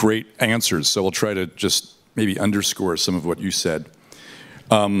great answers, so I'll try to just maybe underscore some of what you said.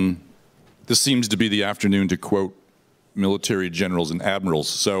 This seems to be the afternoon to quote military generals and admirals.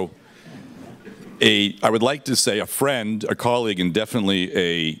 So I would like to say a friend, a colleague, and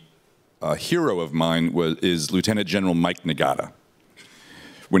definitely a hero of mine is Lieutenant General Mike Nagata.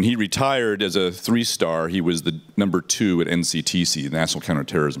 When he retired as a 3-star, he was the #2 at NCTC, the National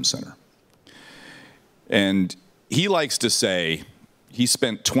Counterterrorism Center. And he likes to say he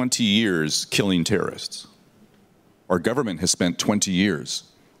spent 20 years killing terrorists. Our government has spent 20 years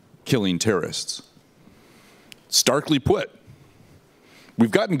killing terrorists. Starkly put, we've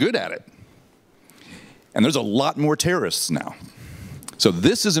gotten good at it. And there's a lot more terrorists now. So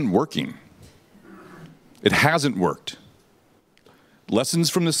this isn't working. It hasn't worked. Lessons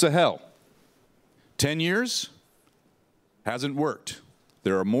from the Sahel. 10 years, hasn't worked.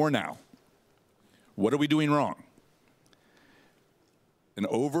 There are more now. What are we doing wrong? An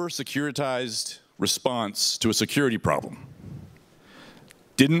over-securitized response to a security problem.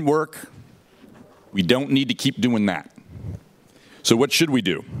 Didn't work. We don't need to keep doing that. So what should we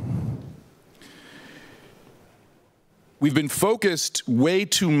do? We've been focused way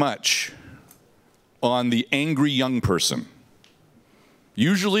too much on the angry young person.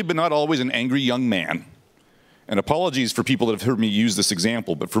 Usually, but not always, an angry young man. And apologies for people that have heard me use this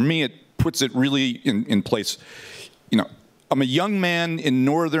example, but for me, it puts it really in place. You know, I'm a young man in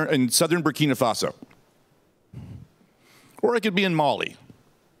southern Burkina Faso. Or I could be in Mali.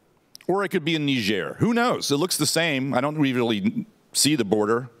 Or I could be in Niger. Who knows? It looks the same. I don't really see the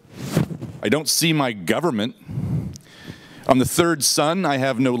border. I don't see my government. I'm the 3rd son. I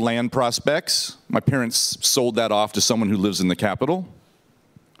have no land prospects. My parents sold that off to someone who lives in the capital.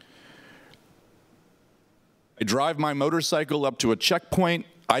 I drive my motorcycle up to a checkpoint.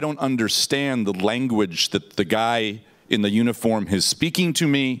 I don't understand the language that the guy in the uniform is speaking to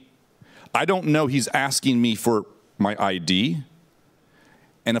me. I don't know he's asking me for my ID.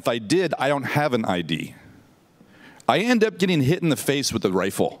 And if I did, I don't have an ID. I end up getting hit in the face with a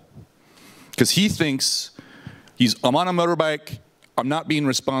rifle because he thinks I'm on a motorbike, I'm not being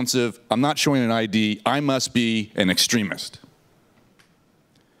responsive, I'm not showing an ID, I must be an extremist.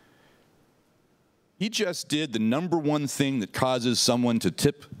 He just did the #1 thing that causes someone to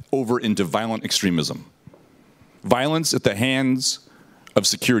tip over into violent extremism. Violence at the hands of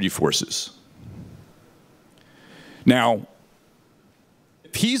security forces. Now,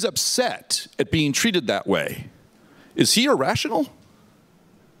 if he's upset at being treated that way, is he irrational?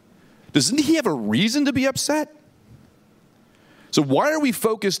 Doesn't he have a reason to be upset? So why are we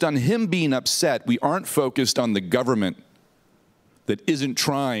focused on him being upset? We aren't focused on the government that isn't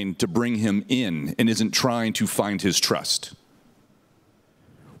trying to bring him in and isn't trying to find his trust.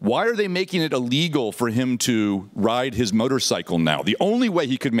 Why are they making it illegal for him to ride his motorcycle now? The only way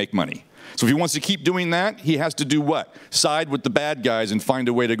he could make money. So if he wants to keep doing that, he has to do what? Side with the bad guys and find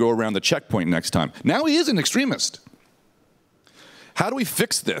a way to go around the checkpoint next time. Now he is an extremist. How do we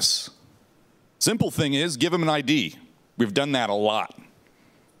fix this? Simple thing is, give him an ID. We've done that a lot.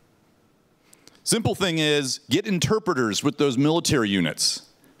 Simple thing is, get interpreters with those military units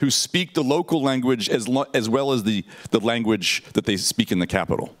who speak the local language as well as the language that they speak in the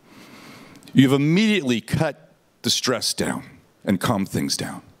capital. You've immediately cut the stress down and calmed things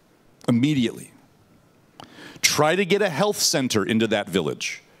down. Immediately. Try to get a health center into that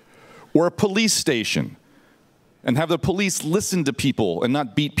village or a police station and have the police listen to people and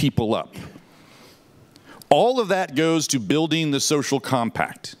not beat people up. All of that goes to building the social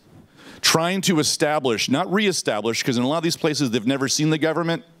compact, trying to establish, not reestablish, because in a lot of these places they've never seen the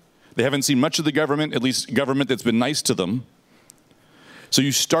government. They haven't seen much of the government, at least government that's been nice to them. So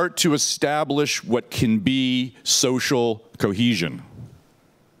you start to establish what can be social cohesion.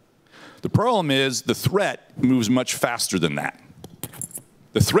 The problem is the threat moves much faster than that.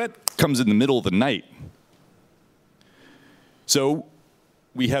 The threat comes in the middle of the night. So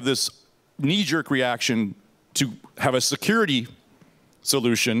we have this knee-jerk reaction to have a security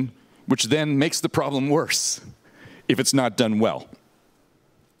solution, which then makes the problem worse if it's not done well.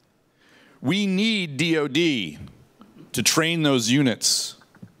 We need DOD to train those units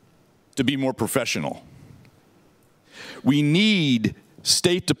to be more professional. We need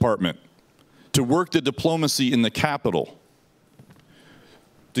State Department to work the diplomacy in the Capitol,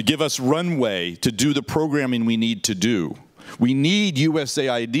 to give us runway to do the programming we need to do. We need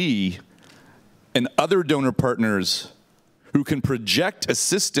USAID and other donor partners who can project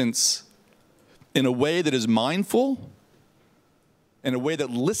assistance in a way that is mindful, in a way that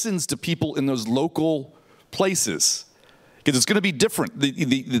listens to people in those local places. Because it's going to be different.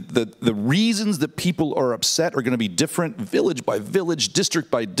 The reasons that people are upset are going to be different village by village,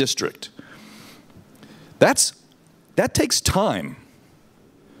 district by district. That takes time.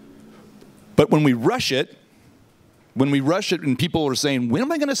 But when we rush it and people are saying, when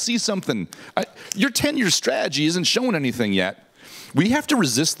am I going to see something? Your 10-year strategy isn't showing anything yet. We have to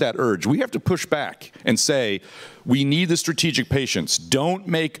resist that urge. We have to push back and say, we need the strategic patience. Don't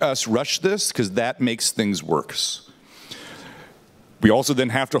make us rush this, because that makes things worse. We also then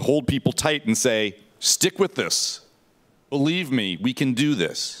have to hold people tight and say, stick with this. Believe me, we can do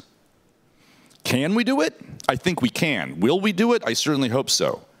this. Can we do it? I think we can. Will we do it? I certainly hope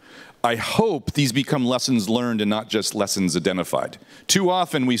so. I hope these become lessons learned and not just lessons identified. Too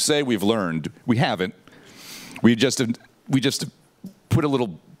often we say we've learned. We haven't. We just put a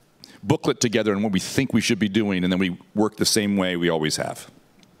little booklet together on what we think we should be doing, and then we work the same way we always have.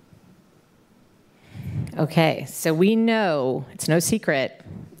 Okay, so we know, it's no secret,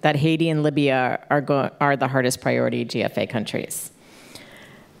 that Haiti and Libya are the hardest priority GFA countries.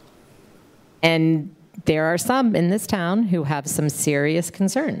 And there are some in this town who have some serious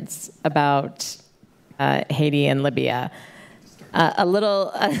concerns about Haiti and Libya. A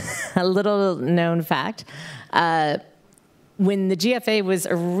little known fact, when the GFA was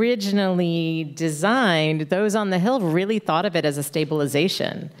originally designed, those on the Hill really thought of it as a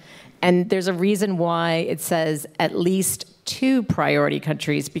stabilization. And there's a reason why it says at least 2 priority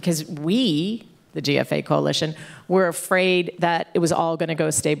countries, because we, the GFA coalition, were afraid that it was all going to go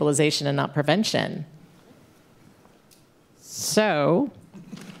stabilization and not prevention. So,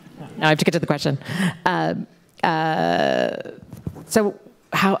 now I have to get to the question. So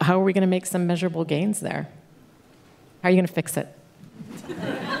how are we going to make some measurable gains there? How are you going to fix it?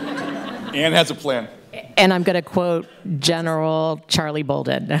 Ann has a plan. And I'm going to quote General Charlie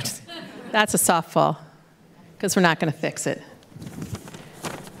Bolden. That's a softball, because we're not going to fix it.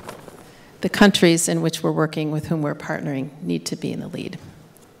 The countries in which we're working, with whom we're partnering, need to be in the lead.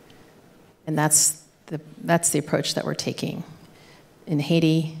 And that's the approach that we're taking in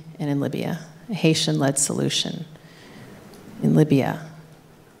Haiti and in Libya, a Haitian-led solution. In Libya,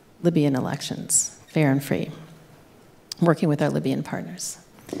 Libyan elections, fair and free. Working with our Libyan partners,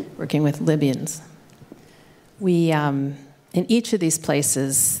 working with Libyans. We, in each of these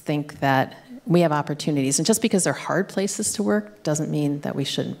places, think that we have opportunities. And just because they're hard places to work doesn't mean that we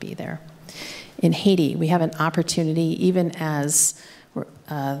shouldn't be there. In Haiti, we have an opportunity, even as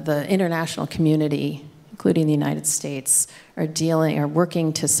the international community, including the United States, are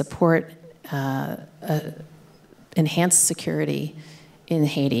working to support enhanced security in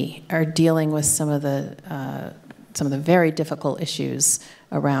Haiti, are dealing with some of the very difficult issues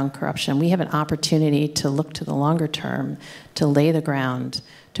around corruption. We have an opportunity to look to the longer term, to lay the ground,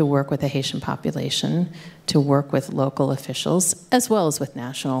 to work with the Haitian population, to work with local officials, as well as with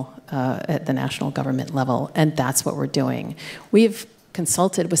at the national government level, and that's what we're doing. We've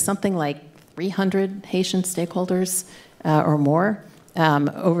consulted with something like 300 Haitian stakeholders or more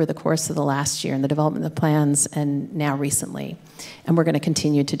over the course of the last year in the development of the plans and now recently. And we're going to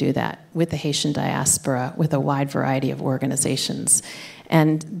continue to do that with the Haitian diaspora, with a wide variety of organizations.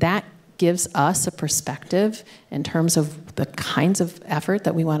 And that gives us a perspective in terms of the kinds of effort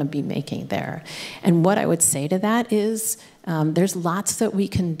that we want to be making there. And what I would say to that is there's lots that we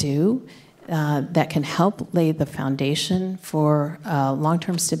can do that can help lay the foundation for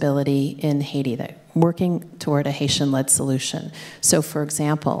long-term stability in Haiti, that working toward a Haitian-led solution. So, for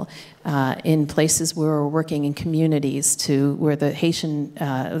example, in places where we're working in communities where the Haitian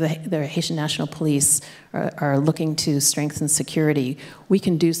National Police are looking to strengthen security, we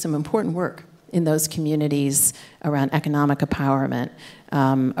can do some important work in those communities around economic empowerment,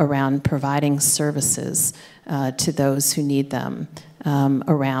 around providing services to those who need them,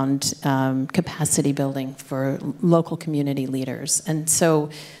 around capacity building for local community leaders. And so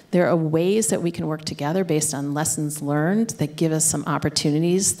there are ways that we can work together based on lessons learned that give us some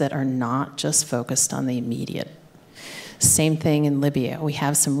opportunities that are not just focused on the immediate. Same thing in Libya. We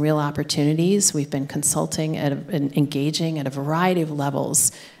have some real opportunities. We've been consulting and engaging at a variety of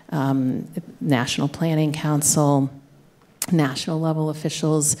levels, National Planning Council, national level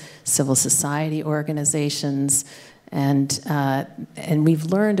officials, civil society organizations, and we've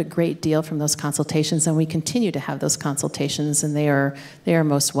learned a great deal from those consultations, and we continue to have those consultations, and they are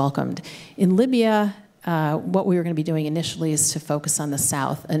most welcomed. In Libya, what we were going to be doing initially is to focus on the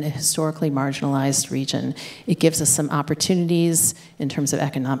south, a historically marginalized region. It gives us some opportunities in terms of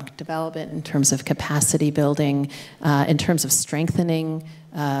economic development, in terms of capacity building, in terms of strengthening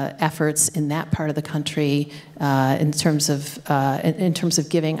efforts in that part of the country, in terms of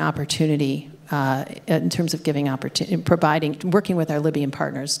giving opportunity. Working with our Libyan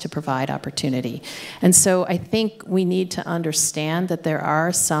partners to provide opportunity. And so I think we need to understand that there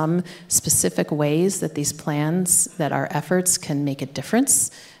are some specific ways that these plans, that our efforts can make a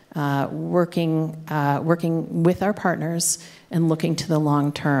difference, working with our partners and looking to the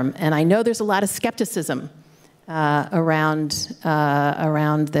long term. And I know there's a lot of skepticism around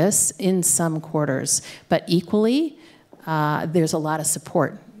this in some quarters, but equally, there's a lot of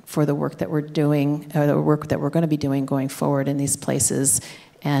support for the work that we're doing, or the work that we're going to be doing going forward in these places,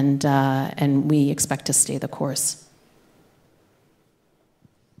 and we expect to stay the course.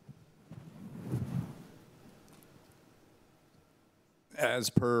 As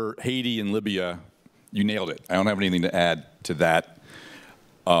per Haiti and Libya, you nailed it. I don't have anything to add to that.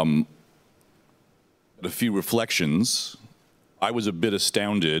 A few reflections. I was a bit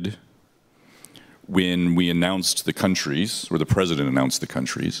astounded when we announced the countries, or the president announced the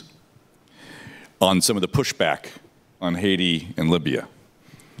countries, on some of the pushback on Haiti and Libya.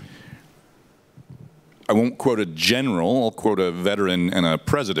 I won't quote a general, I'll quote a veteran and a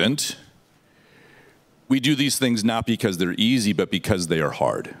president. We do these things not because they're easy, but because they are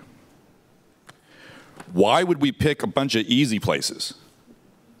hard. Why would we pick a bunch of easy places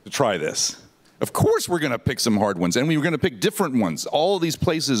to try this? Of course we're going to pick some hard ones, and we were going to pick different ones. All of these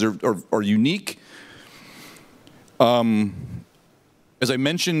places are unique. As I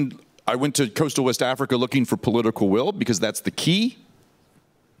mentioned, I went to coastal West Africa looking for political will because that's the key.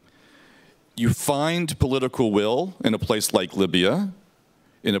 You find political will in a place like Libya,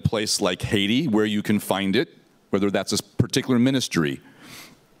 in a place like Haiti, where you can find it, whether that's a particular ministry,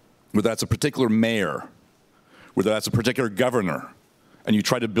 whether that's a particular mayor, whether that's a particular governor, and you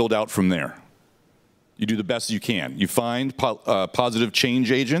try to build out from there. You do the best you can. You find positive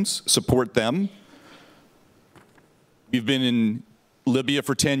change agents, support them. We've been in Libya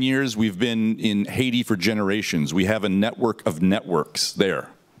for 10 years. We've been in Haiti for generations. We have a network of networks there.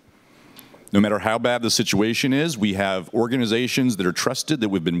 No matter how bad the situation is, we have organizations that are trusted, that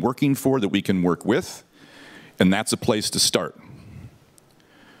we've been working for, that we can work with, and that's a place to start.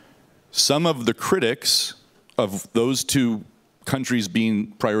 Some of the critics of those two countries being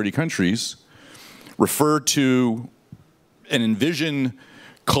priority countries refer to and envision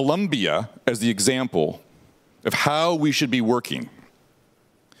Colombia as the example of how we should be working.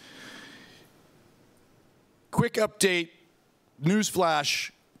 Quick update,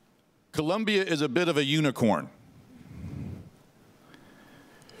 newsflash, Colombia is a bit of a unicorn.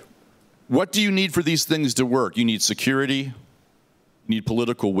 What do you need for these things to work? You need security, you need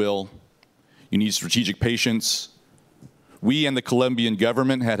political will, you need strategic patience. We and the Colombian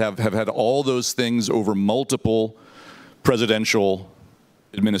government have had all those things over multiple presidential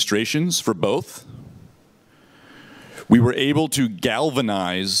administrations for both. We were able to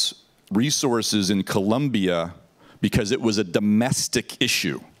galvanize resources in Colombia because it was a domestic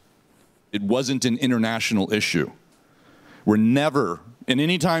issue. It wasn't an international issue. We're never, and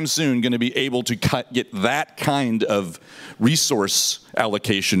anytime soon, going to be able to get that kind of resource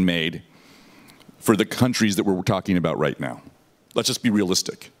allocation made for the countries that we're talking about right now. Let's just be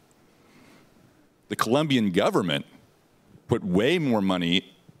realistic. The Colombian government put way more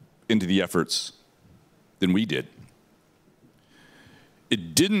money into the efforts than we did.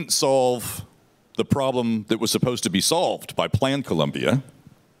 It didn't solve the problem that was supposed to be solved by Plan Colombia,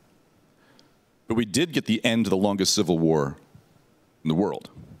 but we did get the end to the longest civil war in the world.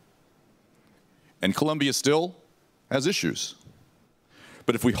 And Colombia still has issues.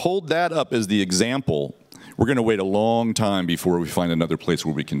 But if we hold that up as the example, we're going to wait a long time before we find another place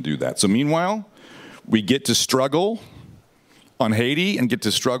where we can do that. So meanwhile, we get to struggle on Haiti and get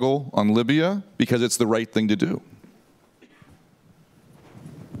to struggle on Libya because it's the right thing to do.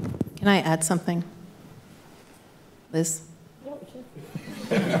 Can I add something? Liz?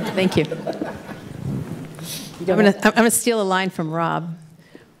 Thank you. I'm going to steal a line from Rob.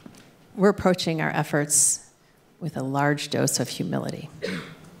 We're approaching our efforts with a large dose of humility.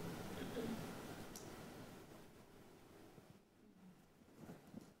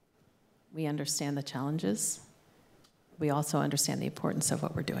 We understand the challenges. We also understand the importance of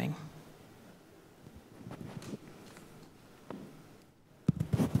what we're doing.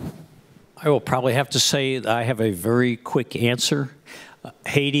 I will probably have to say that I have a very quick answer.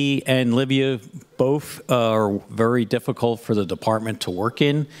 Haiti and Libya both are very difficult for the department to work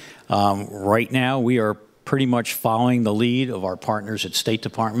in. Right now, we are pretty much following the lead of our partners at State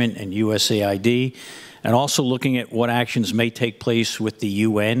Department and USAID, and also looking at what actions may take place with the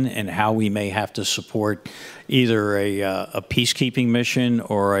UN and how we may have to support either a peacekeeping mission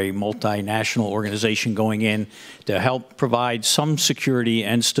or a multinational organization going in to help provide some security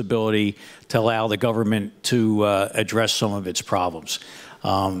and stability to allow the government to address some of its problems.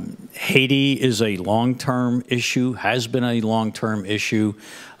 Haiti is a long-term issue, has been a long-term issue.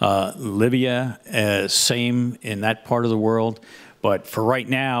 Libya, same in that part of the world. But for right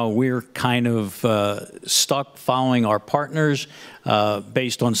now, we're kind of stuck following our partners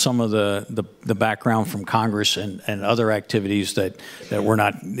based on some of the background from Congress and other activities that we're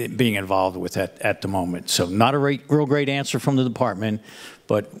not being involved with at the moment. So not a real great answer from the department,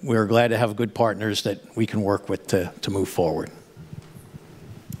 but we're glad to have good partners that we can work with to move forward.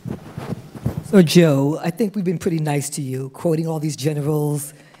 So Joe, I think we've been pretty nice to you, quoting all these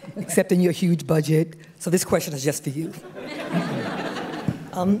generals, accepting your huge budget. So this question is just for you.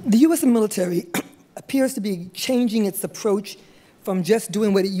 The U.S. military appears to be changing its approach from just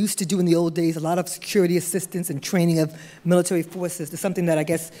doing what it used to do in the old days, a lot of security assistance and training of military forces, to something that I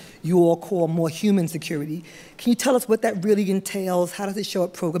guess you all call more human security. Can you tell us what that really entails? How does it show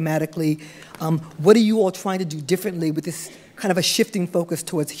up programmatically? What are you all trying to do differently with this kind of a shifting focus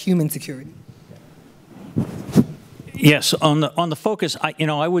towards human security? Yes, on the focus,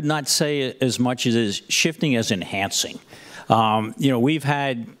 I would not say as much as shifting as enhancing. We've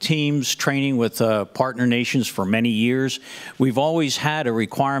had teams training with partner nations for many years. We've always had a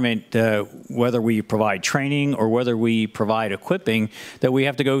requirement, whether we provide training or whether we provide equipping, that we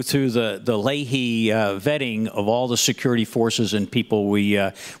have to go through the Leahy vetting of all the security forces and people we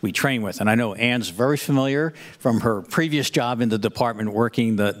train with. And I know Ann's very familiar from her previous job in the department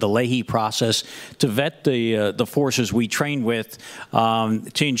working the Leahy process to vet the forces we train with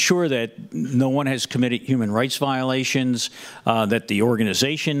to ensure that no one has committed human rights violations, that the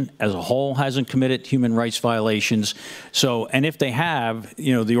organization as a whole hasn't committed human rights violations. So, and if they have,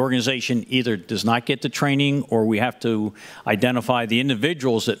 the organization either does not get the training or we have to identify the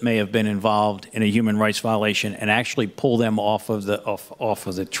individuals that may have been involved in a human rights violation and actually pull them off of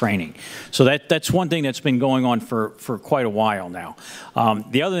the training. So that's one thing that's been going on for quite a while now.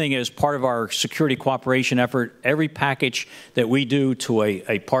 The other thing is part of our security cooperation effort, every package that we do to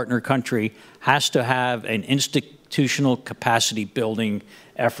a partner country has to have an institutional capacity building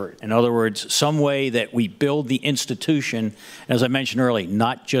effort. In other words, some way that we build the institution, as I mentioned earlier,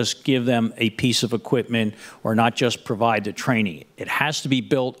 not just give them a piece of equipment or not just provide the training. It has to be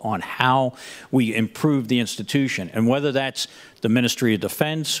built on how we improve the institution, and whether that's the Ministry of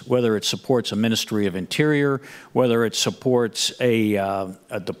Defense, whether it supports a Ministry of Interior, whether it supports a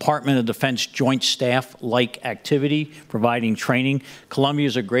Department of Defense joint staff-like activity, providing training. Colombia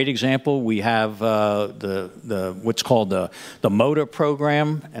is a great example. We have what's called the MOTA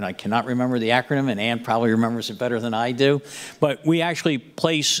program, and I cannot remember the acronym, and Ann probably remembers it better than I do. But we actually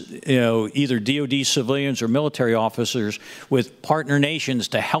place either DoD civilians or military officers with partner nations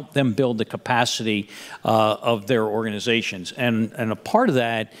to help them build the capacity of their organizations. And a part of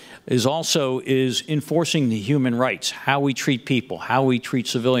that is also enforcing the human rights, how we treat people, how we treat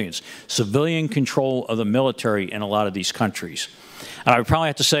civilians, civilian control of the military in a lot of these countries. And I would probably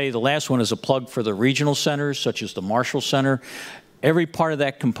have to say the last one is a plug for the regional centers, such as the Marshall Center. Every part of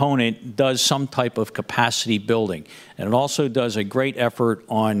that component does some type of capacity building. And it also does a great effort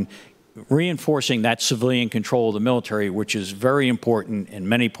on reinforcing that civilian control of the military, which is very important in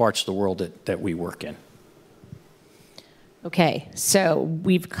many parts of the world that we work in. Okay, so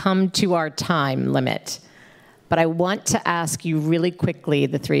we've come to our time limit, but I want to ask you really quickly,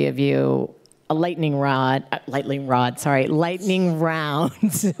 the three of you, a lightning round. Lightning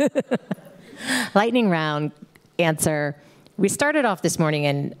round answer. We started off this morning,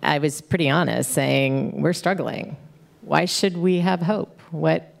 and I was pretty honest, saying we're struggling. Why should we have hope?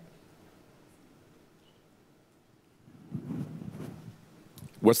 What's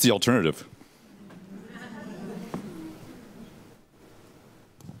the alternative?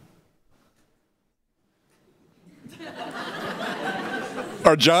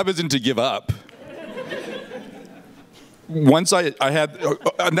 Our job isn't to give up. Once I had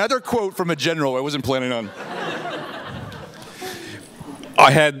another quote from a general I wasn't planning on. I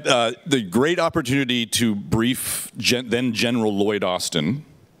had the great opportunity to brief then General Lloyd Austin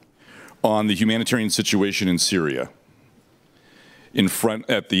on the humanitarian situation in Syria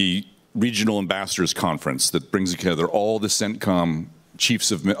at the Regional Ambassadors Conference that brings together all the CENTCOM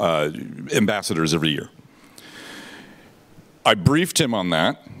chiefs of ambassadors every year. I briefed him on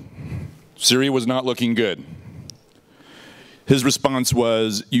that. Syria was not looking good. His response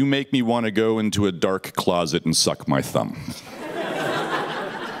was, "You make me want to go into a dark closet and suck my thumb."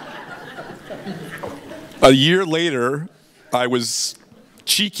 A year later, I was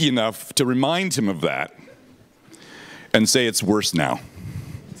cheeky enough to remind him of that and say it's worse now.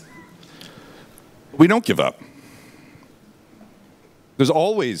 We don't give up. There's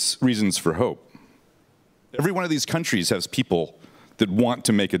always reasons for hope. Every one of these countries has people that want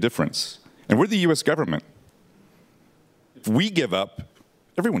to make a difference. And we're the US government. If we give up,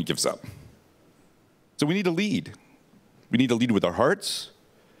 everyone gives up. So we need to lead. We need to lead with our hearts,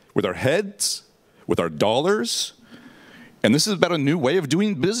 with our heads, with our dollars. And this is about a new way of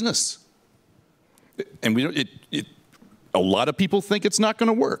doing business. And a lot of people think it's not going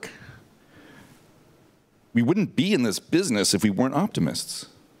to work. We wouldn't be in this business if we weren't optimists.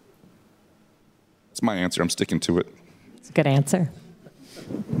 That's my answer. I'm sticking to it. It's a good answer.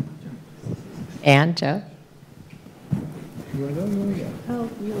 And Joe? You want to go? Oh,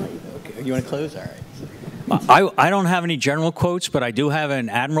 okay. You want to close? All right. I don't have any general quotes, but I do have an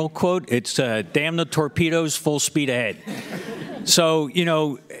admiral quote. It's "Damn the torpedoes, full speed ahead." So,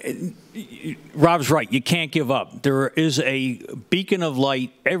 Rob's right. You can't give up. There is a beacon of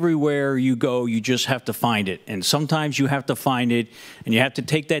light everywhere you go. You just have to find it. And sometimes you have to find it, and you have to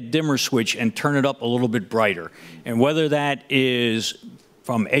take that dimmer switch and turn it up a little bit brighter. And whether that is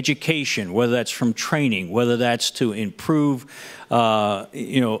from education, whether that's from training, whether that's to improve,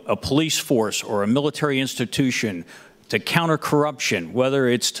 a police force or a military institution, to counter corruption, whether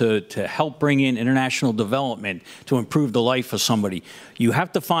it's to help bring in international development to improve the life of somebody, you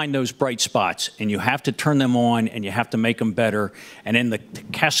have to find those bright spots, and you have to turn them on, and you have to make them better. And then the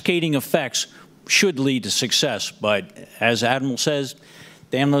cascading effects should lead to success. But as Admiral says,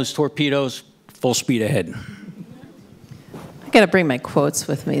 damn those torpedoes, full speed ahead. I got to bring my quotes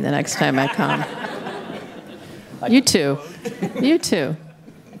with me the next time I come. You too. You too.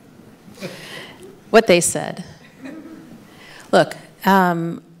 What they said. Look,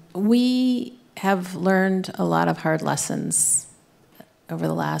 we have learned a lot of hard lessons over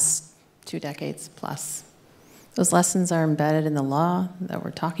the last 2 decades plus. Those lessons are embedded in the law that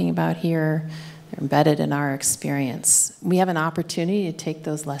we're talking about here. They're embedded in our experience. We have an opportunity to take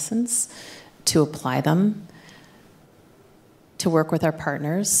those lessons, to apply them, to work with our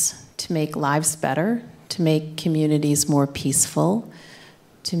partners, to make lives better, to make communities more peaceful,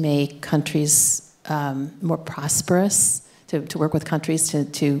 to make countries more prosperous, to work with countries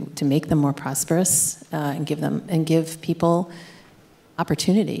to make them more prosperous and give people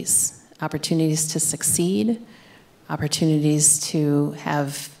opportunities to succeed, opportunities to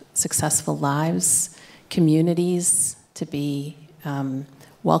have successful lives, communities to be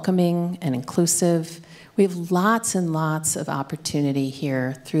welcoming and inclusive. We have lots and lots of opportunity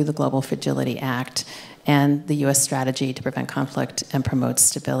here through the Global Fragility Act and the U.S. strategy to prevent conflict and promote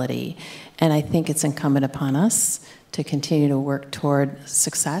stability. And I think it's incumbent upon us to continue to work toward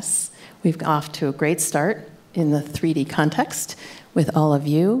success. We've off to a great start in the 3D context with all of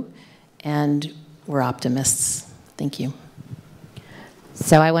you, and we're optimists. Thank you.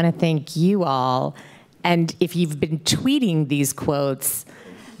 So I want to thank you all. And if you've been tweeting these quotes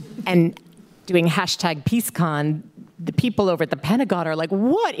and doing hashtag PeaceCon, the people over at the Pentagon are like,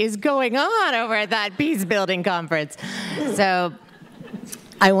 what is going on over at that peace building conference? So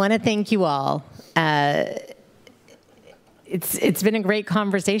I want to thank you all. It's been a great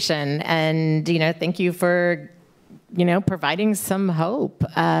conversation, and thank you for providing some hope.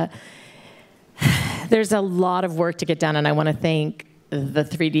 There's a lot of work to get done, and I want to thank the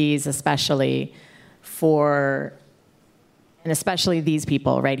 3Ds especially and especially these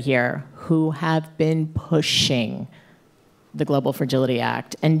people right here who have been pushing the Global Fragility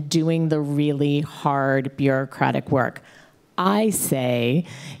Act and doing the really hard bureaucratic work. I say,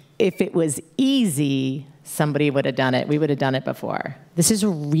 if it was easy, somebody would have done it. We would have done it before. This is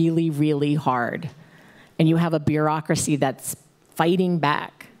really, really hard. And you have a bureaucracy that's fighting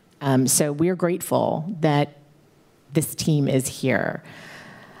back. So we're grateful that this team is here.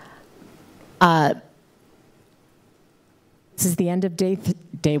 This is the end of day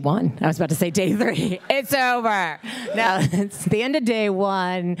 1. I was about to say day 3. It's over. No, it's the end of day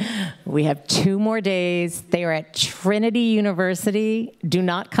 1. We have 2 more days. They are at Trinity University. Do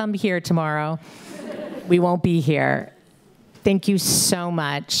not come here tomorrow. We won't be here. Thank you so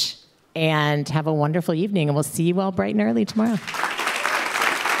much, and have a wonderful evening, and we'll see you all bright and early tomorrow.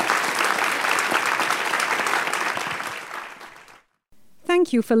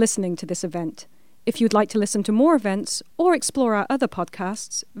 Thank you for listening to this event. If you'd like to listen to more events or explore our other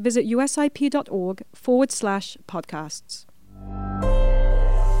podcasts, visit usip.org/podcasts.